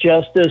Chief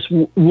Justice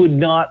would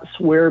not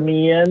swear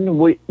me in?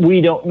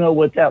 We don't know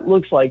what that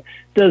looks like.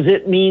 Does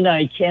it mean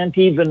I can't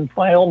even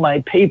file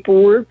my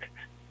paperwork?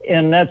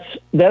 And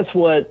that's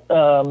what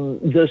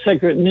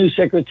the new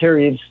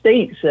Secretary of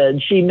State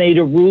said. She made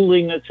a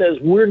ruling that says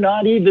we're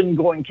not even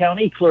going,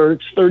 county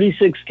clerks,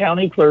 36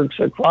 county clerks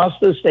across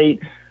the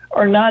state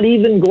are not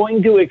even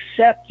going to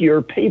accept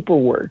your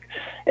paperwork.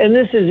 And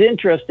this is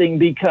interesting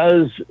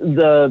because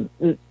the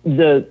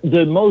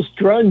most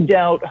drugged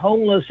out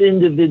homeless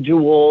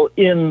individual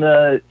in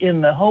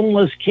the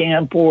homeless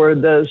camp or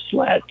the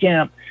SLAT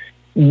camp,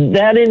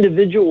 that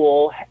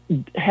individual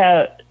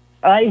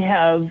I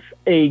have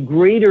a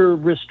greater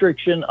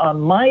restriction on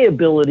my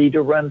ability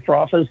to run for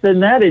office than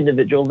that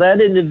individual.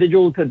 That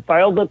individual could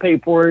file the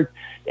paperwork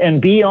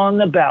and be on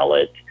the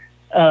ballot,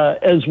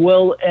 as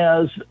well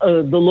as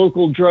the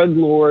local drug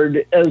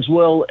lord, as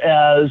well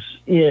as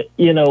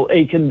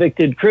a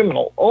convicted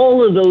criminal.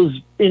 All of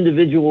those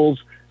individuals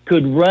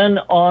could run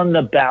on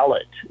the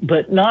ballot,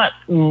 but not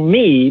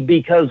me,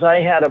 because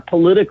I had a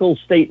political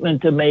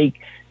statement to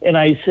make, and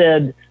I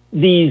said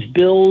these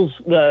bills,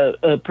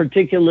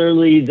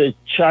 particularly the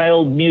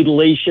child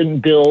mutilation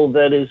bill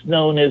that is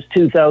known as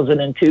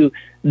 2002,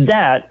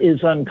 that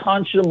is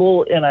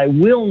unconscionable, and I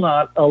will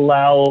not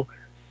allow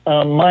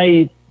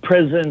my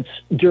presence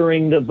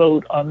during the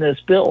vote on this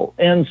bill.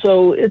 And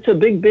so it's a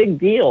big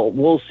deal.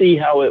 We'll see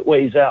how it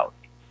weighs out.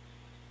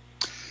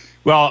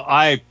 Well,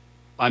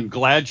 I'm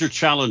glad you're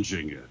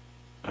challenging it.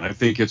 I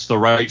think it's the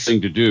right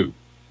thing to do.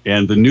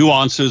 And the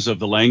nuances of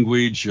the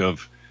language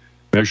of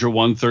Measure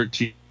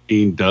 113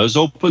 does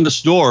open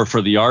this door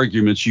for the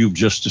arguments you've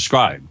just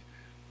described.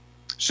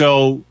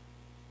 So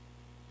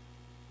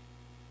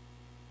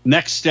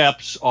next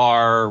steps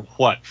are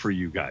what for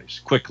you guys,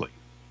 quickly?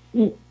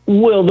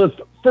 Well, the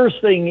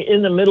first thing,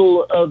 in the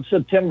middle of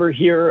September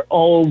here,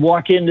 I'll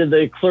walk into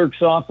the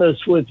clerk's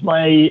office with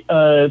my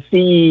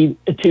fee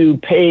to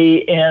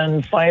pay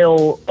and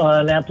file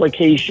an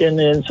application.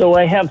 And so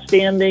I have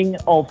standing.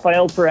 I'll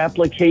file for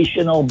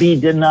application. I'll be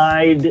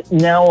denied.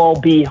 Now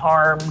I'll be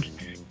harmed.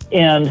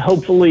 And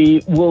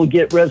hopefully we'll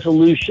get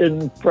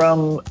resolution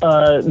from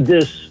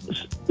this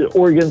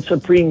Oregon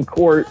Supreme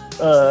Court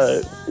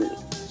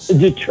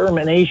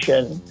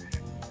determination.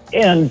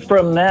 And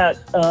from that,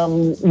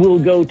 we'll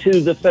go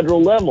to the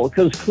federal level,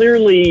 because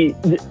clearly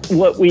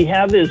what we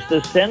have is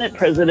the Senate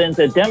president,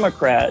 a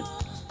Democrat,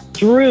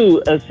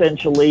 threw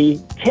essentially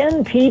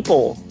 10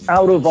 people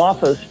out of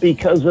office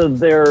because of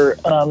their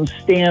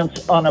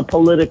stance on a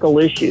political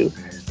issue.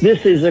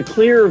 This is a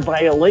clear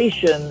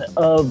violation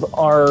of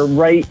our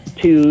right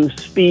to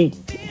speak,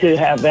 to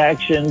have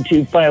action,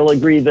 to file a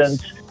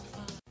grievance.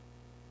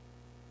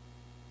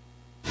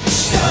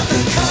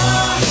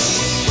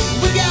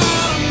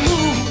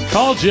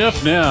 Call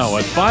Jeff now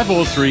at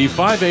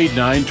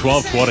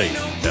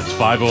 503-589-1220. That's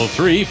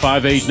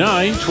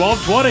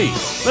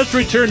 503-589-1220. Let's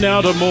return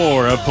now to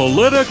more of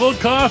Political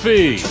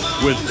Coffee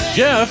with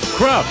Jeff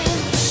Krupp.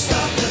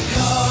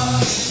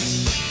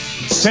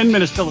 10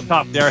 minutes till the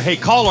top there. Hey,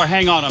 caller,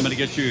 hang on. I'm going to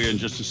get you in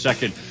just a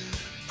second.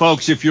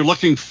 Folks, if you're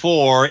looking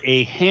for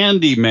a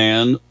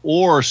handyman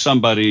or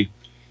somebody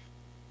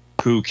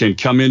who can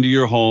come into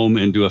your home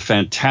and do a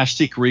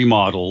fantastic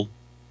remodel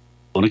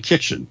on a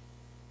kitchen,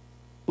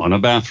 on a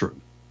bathroom,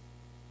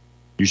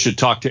 you should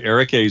talk to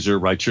Eric Azer,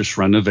 Righteous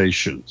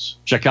Renovations.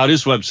 Check out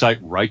his website,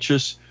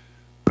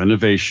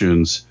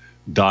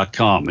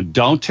 righteousrenovations.com. And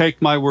don't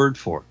take my word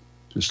for it.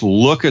 Just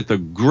look at the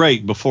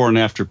great before and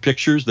after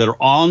pictures that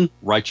are on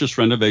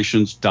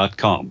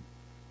righteousrenovations.com.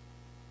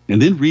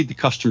 And then read the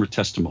customer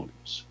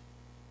testimonials.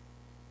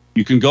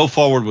 You can go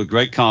forward with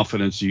great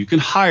confidence. You can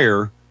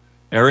hire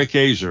Eric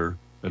Azer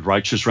at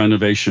Righteous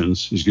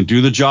Renovations. He's going to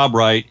do the job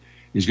right,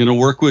 He's going to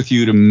work with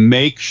you to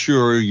make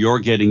sure you're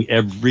getting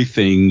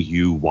everything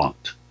you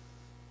want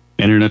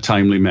and in a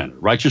timely manner.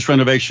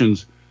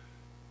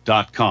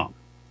 RighteousRenovations.com.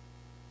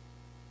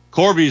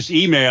 Corby's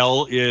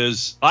email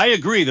is, I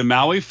agree, the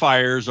Maui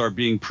fires are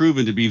being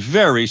proven to be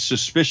very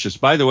suspicious.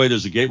 By the way,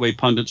 there's a Gateway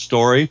Pundit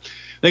story.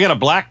 They got a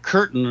black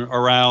curtain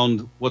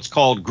around what's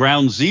called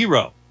Ground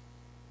Zero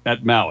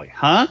at Maui.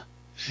 Huh?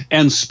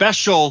 And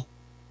special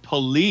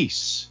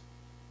police.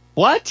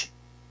 What?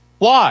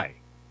 Why?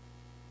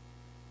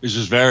 This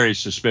is very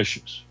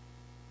suspicious.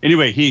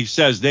 Anyway, he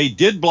says they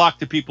did block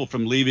the people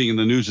from leaving, and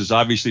the news is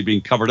obviously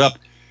being covered up,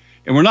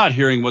 and we're not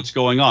hearing what's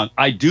going on.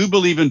 I do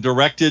believe in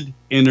directed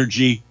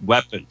energy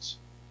weapons,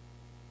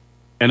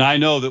 and I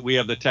know that we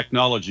have the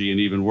technology, and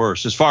even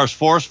worse. As far as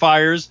forest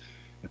fires,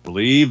 I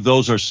believe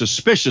those are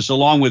suspicious,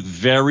 along with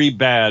very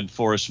bad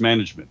forest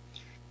management.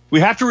 We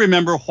have to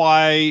remember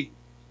why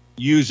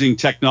using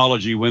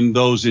technology when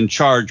those in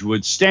charge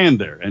would stand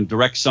there and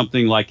direct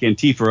something like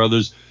Antifa or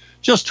others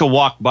just to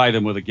walk by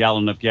them with a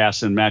gallon of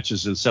gas and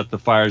matches and set the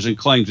fires, and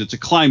claims it's a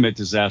climate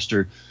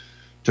disaster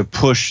to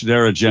push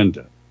their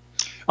agenda.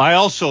 I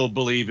also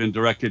believe in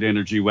directed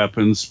energy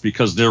weapons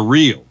because they're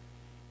real.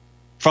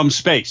 From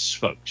space,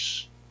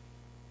 folks.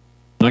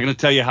 I'm not going to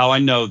tell you how I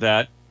know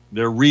that.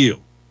 They're real.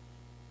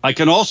 I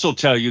can also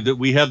tell you that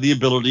we have the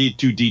ability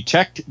to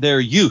detect their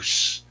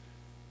use.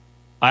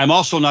 I'm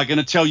also not going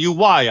to tell you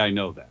why I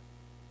know that.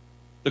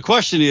 The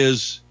question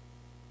is,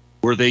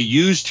 were they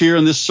used here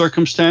in this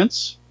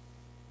circumstance?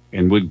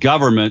 And would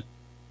government,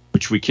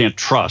 which we can't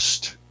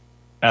trust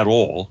at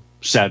all,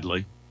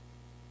 sadly,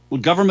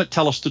 would government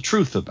tell us the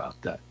truth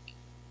about that?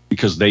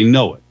 Because they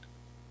know it,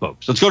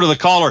 folks. Let's go to the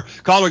caller.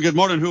 Caller, good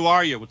morning. Who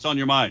are you? What's on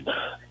your mind?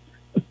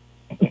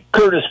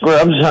 Curtis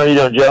Grubbs. How you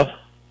doing, Jeff?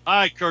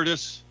 Hi,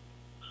 Curtis.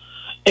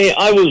 Hey,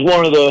 I was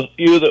one of the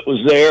few that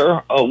was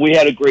there. We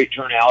had a great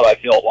turnout, I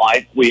felt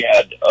like. We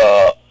had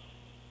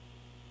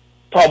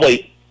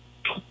probably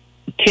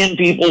 10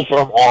 people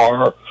from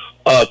our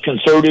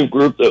conservative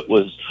group that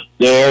was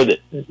there, that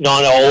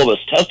not all of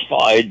us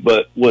testified,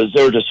 but was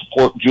there to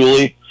support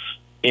Julie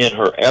in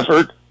her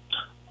effort.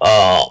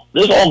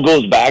 This all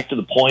goes back to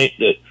the point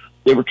that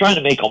they were trying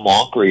to make a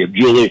mockery of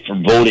Julie for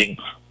voting,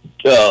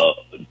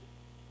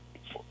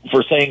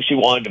 for saying she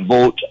wanted to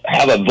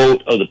have a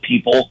vote of the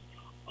people.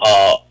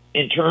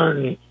 In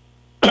turn,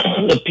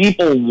 the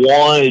people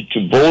wanted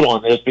to vote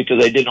on this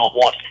because they did not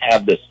want to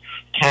have this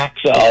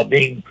tax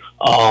being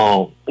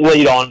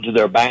laid onto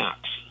their backs.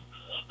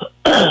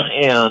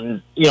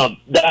 And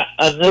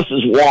this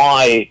is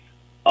why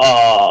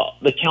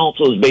the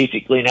council is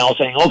basically now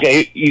saying,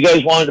 okay, you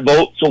guys wanted to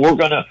vote, so we're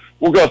gonna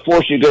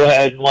force you to go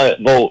ahead and let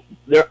it vote.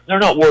 They're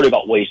not worried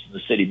about wasting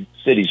the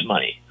city's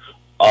money,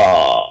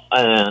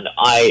 and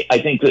I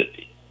think that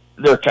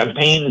their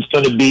campaign is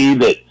going to be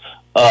that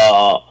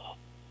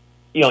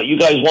you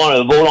guys want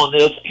to vote on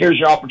this. Here's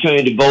your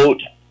opportunity to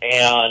vote,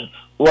 and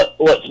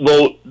let's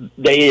vote.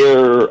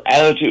 Their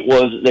attitude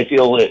was that they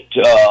feel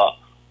that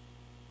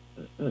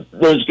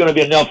there's going to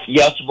be enough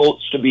yes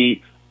votes to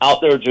be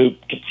out there to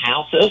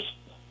pass this.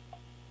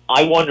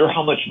 I wonder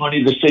how much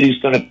money the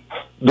city's going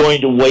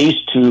to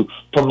waste to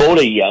promote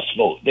a yes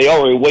vote. They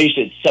already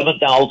wasted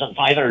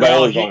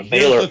 $7,500 on a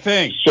mailer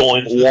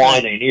showing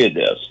why they needed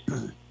this.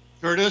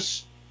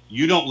 Curtis,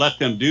 you don't let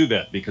them do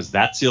that because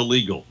that's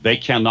illegal. They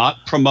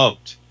cannot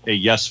promote a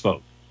yes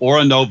vote or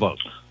a no vote.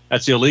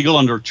 That's illegal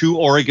under 2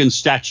 Oregon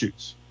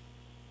statutes.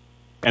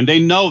 And they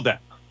know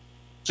that.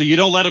 So you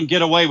don't let them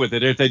get away with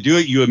it. If they do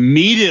it, you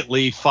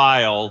immediately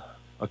file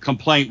a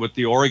complaint with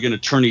the Oregon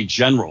Attorney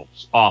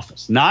General's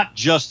office, not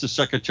just the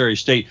Secretary of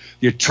State,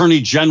 the Attorney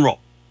General.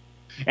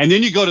 And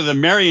then you go to the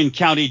Marion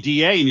County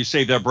DA and you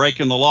say they're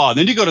breaking the law. And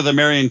then you go to the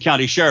Marion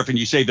County Sheriff and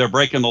you say they're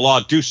breaking the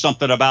law. Do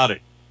something about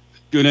it.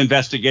 Do an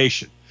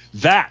investigation.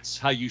 That's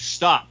how you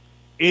stop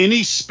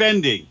any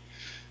spending.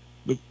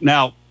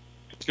 Now,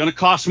 it's going to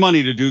cost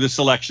money to do this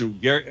election.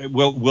 Gary,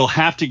 we'll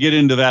have to get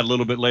into that a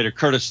little bit later.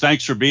 Curtis,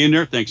 thanks for being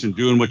there. Thanks for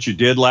doing what you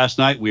did last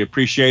night. We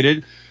appreciate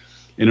it.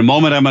 In a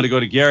moment, I'm going to go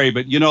to Gary.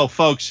 But,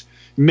 folks,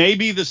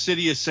 maybe the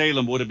city of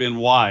Salem would have been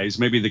wise,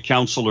 maybe the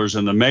councilors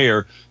and the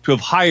mayor, to have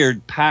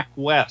hired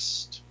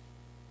PacWest.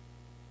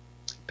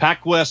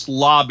 PacWest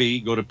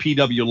Lobby, go to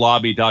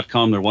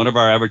pwlobby.com. They're one of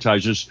our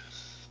advertisers.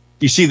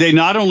 You see, they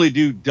not only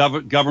do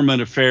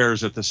government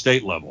affairs at the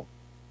state level,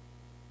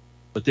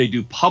 but they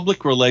do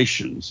public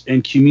relations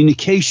and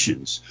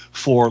communications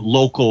for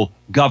local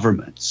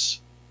governments.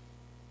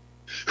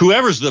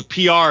 Whoever's the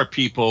PR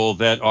people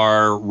that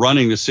are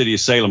running the city of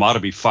Salem ought to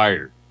be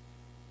fired,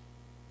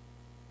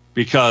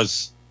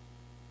 because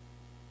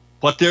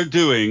what they're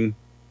doing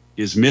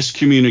is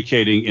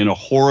miscommunicating in a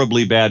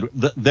horribly bad.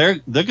 They're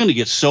going to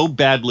get so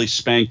badly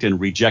spanked and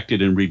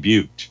rejected and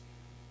rebuked.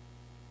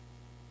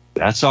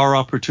 That's our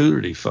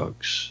opportunity,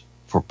 folks,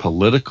 for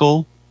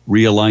political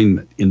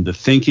realignment in the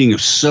thinking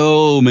of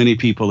so many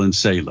people in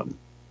Salem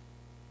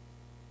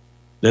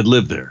that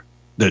live there,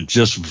 that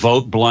just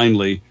vote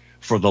blindly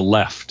for the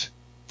left,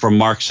 for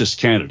Marxist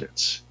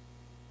candidates.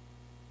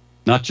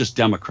 Not just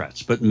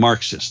Democrats, but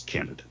Marxist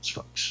candidates,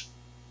 folks.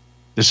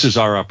 This is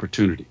our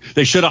opportunity.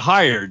 They should have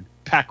hired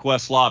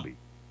PacWest Lobby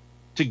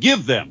to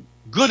give them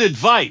good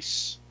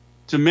advice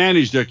to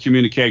manage their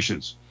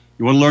communications.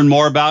 You want to learn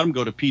more about them?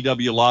 Go to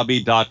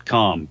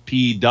pwlobby.com.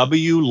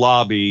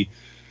 pwlobby.com.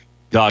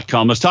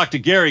 Let's talk to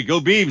Gary. Go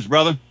Beavs,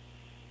 brother.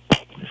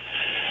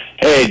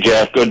 Hey,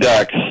 Jeff. Go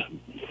Ducks.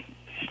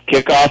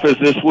 Kickoff is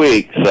this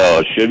week, so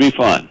it should be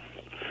fun.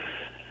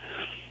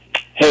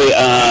 Hey,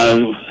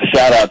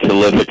 shout out to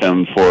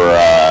Lithicum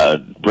for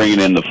bringing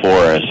in the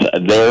forest.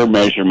 Their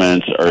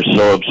measurements are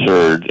so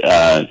absurd.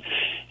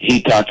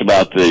 He talked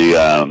about the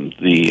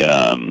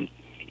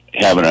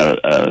having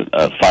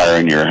a fire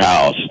in your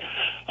house,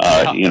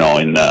 in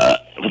a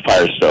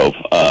fire stove,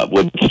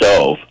 wood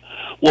stove.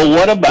 Well,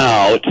 what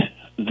about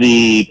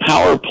the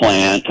power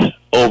plant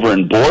over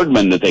in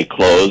Boardman that they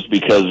closed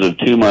because of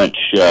too much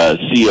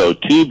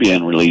CO2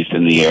 being released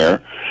in the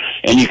air?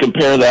 And you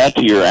compare that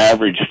to your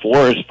average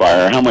forest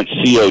fire, how much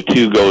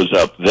CO2 goes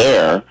up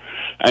there?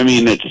 I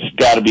mean, it's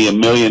got to be 1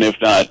 million, if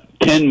not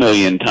 10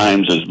 million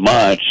times as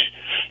much.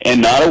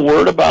 And not a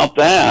word about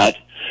that,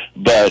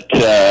 but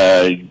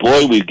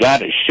boy, we've got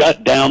to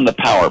shut down the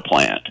power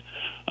plant.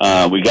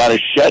 We got to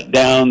shut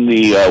down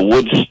the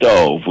wood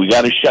stove. We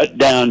got to shut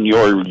down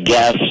your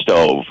gas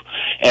stove.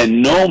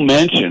 And no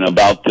mention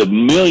about the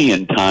 1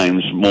 million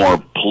times more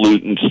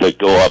pollutants that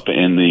go up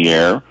in the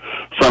air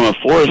from a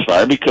forest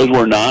fire because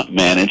we're not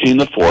managing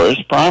the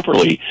forest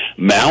properly.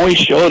 Maui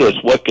showed us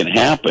what can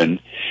happen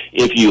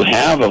if you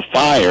have a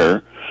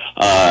fire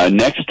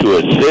next to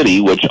a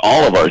city, which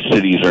all of our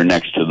cities are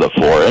next to the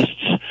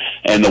forests,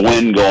 and the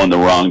wind going the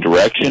wrong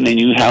direction, and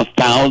you have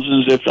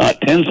thousands, if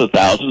not tens of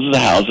thousands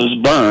of houses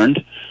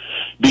burned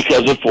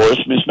because of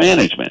forest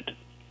mismanagement.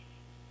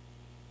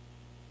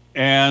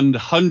 And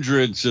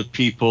hundreds of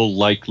people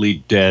likely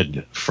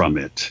dead from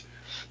it.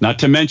 Not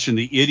to mention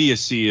the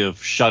idiocy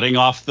of shutting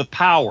off the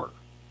power.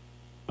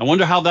 I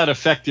wonder how that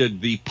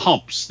affected the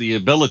pumps, the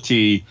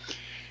ability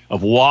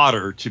of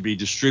water to be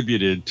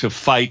distributed to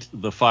fight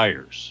the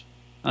fires.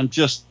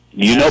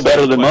 You know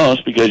better than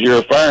most because you're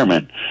a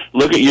fireman.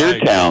 Look at your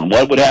town.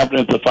 What would happen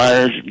if the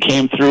fires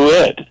came through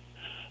it?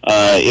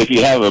 If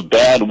you have a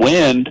bad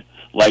wind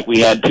like we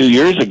had 2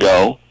 years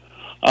ago,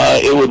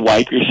 it would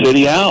wipe your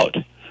city out.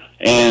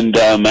 And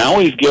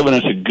Maui's given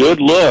us a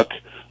good look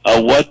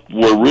at what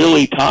we're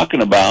really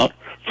talking about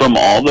from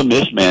all the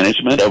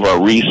mismanagement of our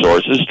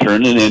resources,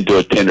 turning it into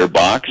a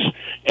tinderbox,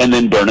 and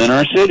then burning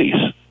our cities.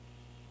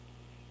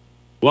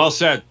 Well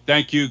said.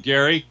 Thank you,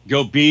 Gary.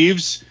 Go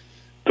Beavs.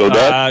 Go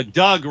Doug.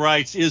 Doug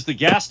writes, is the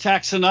gas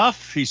tax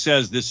enough? He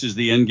says this is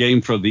the end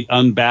game for the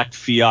unbacked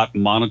fiat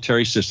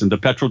monetary system. The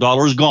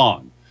petrodollar is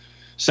gone.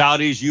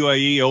 Saudis,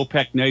 UAE,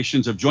 OPEC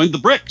nations have joined the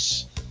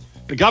BRICS.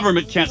 The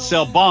government can't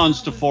sell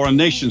bonds to foreign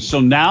nations, so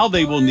now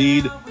they will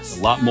need a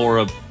lot more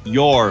of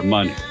your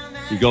money.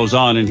 He goes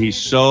on, and he's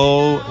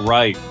so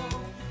right.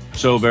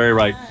 So very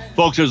right.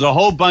 Folks, there's a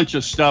whole bunch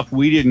of stuff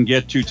we didn't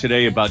get to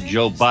today about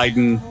Joe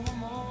Biden.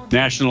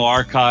 National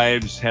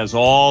Archives has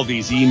all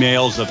these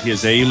emails of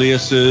his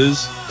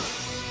aliases,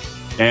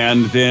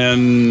 and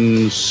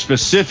then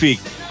specific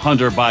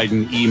Hunter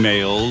Biden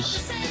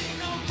emails.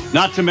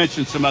 Not to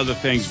mention some other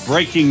things.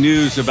 Breaking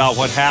news about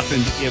what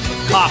happened if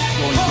a cop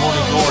going door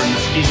to door in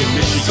Muskegon,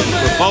 Michigan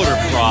for voter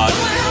fraud.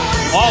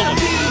 All of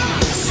it.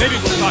 Maybe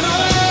we'll talk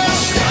about it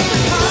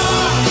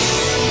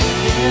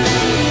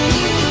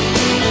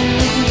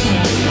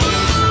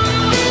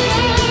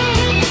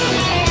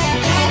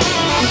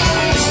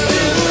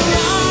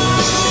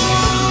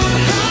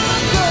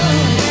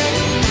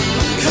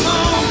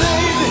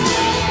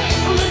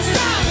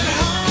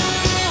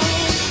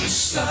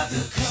Stop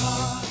the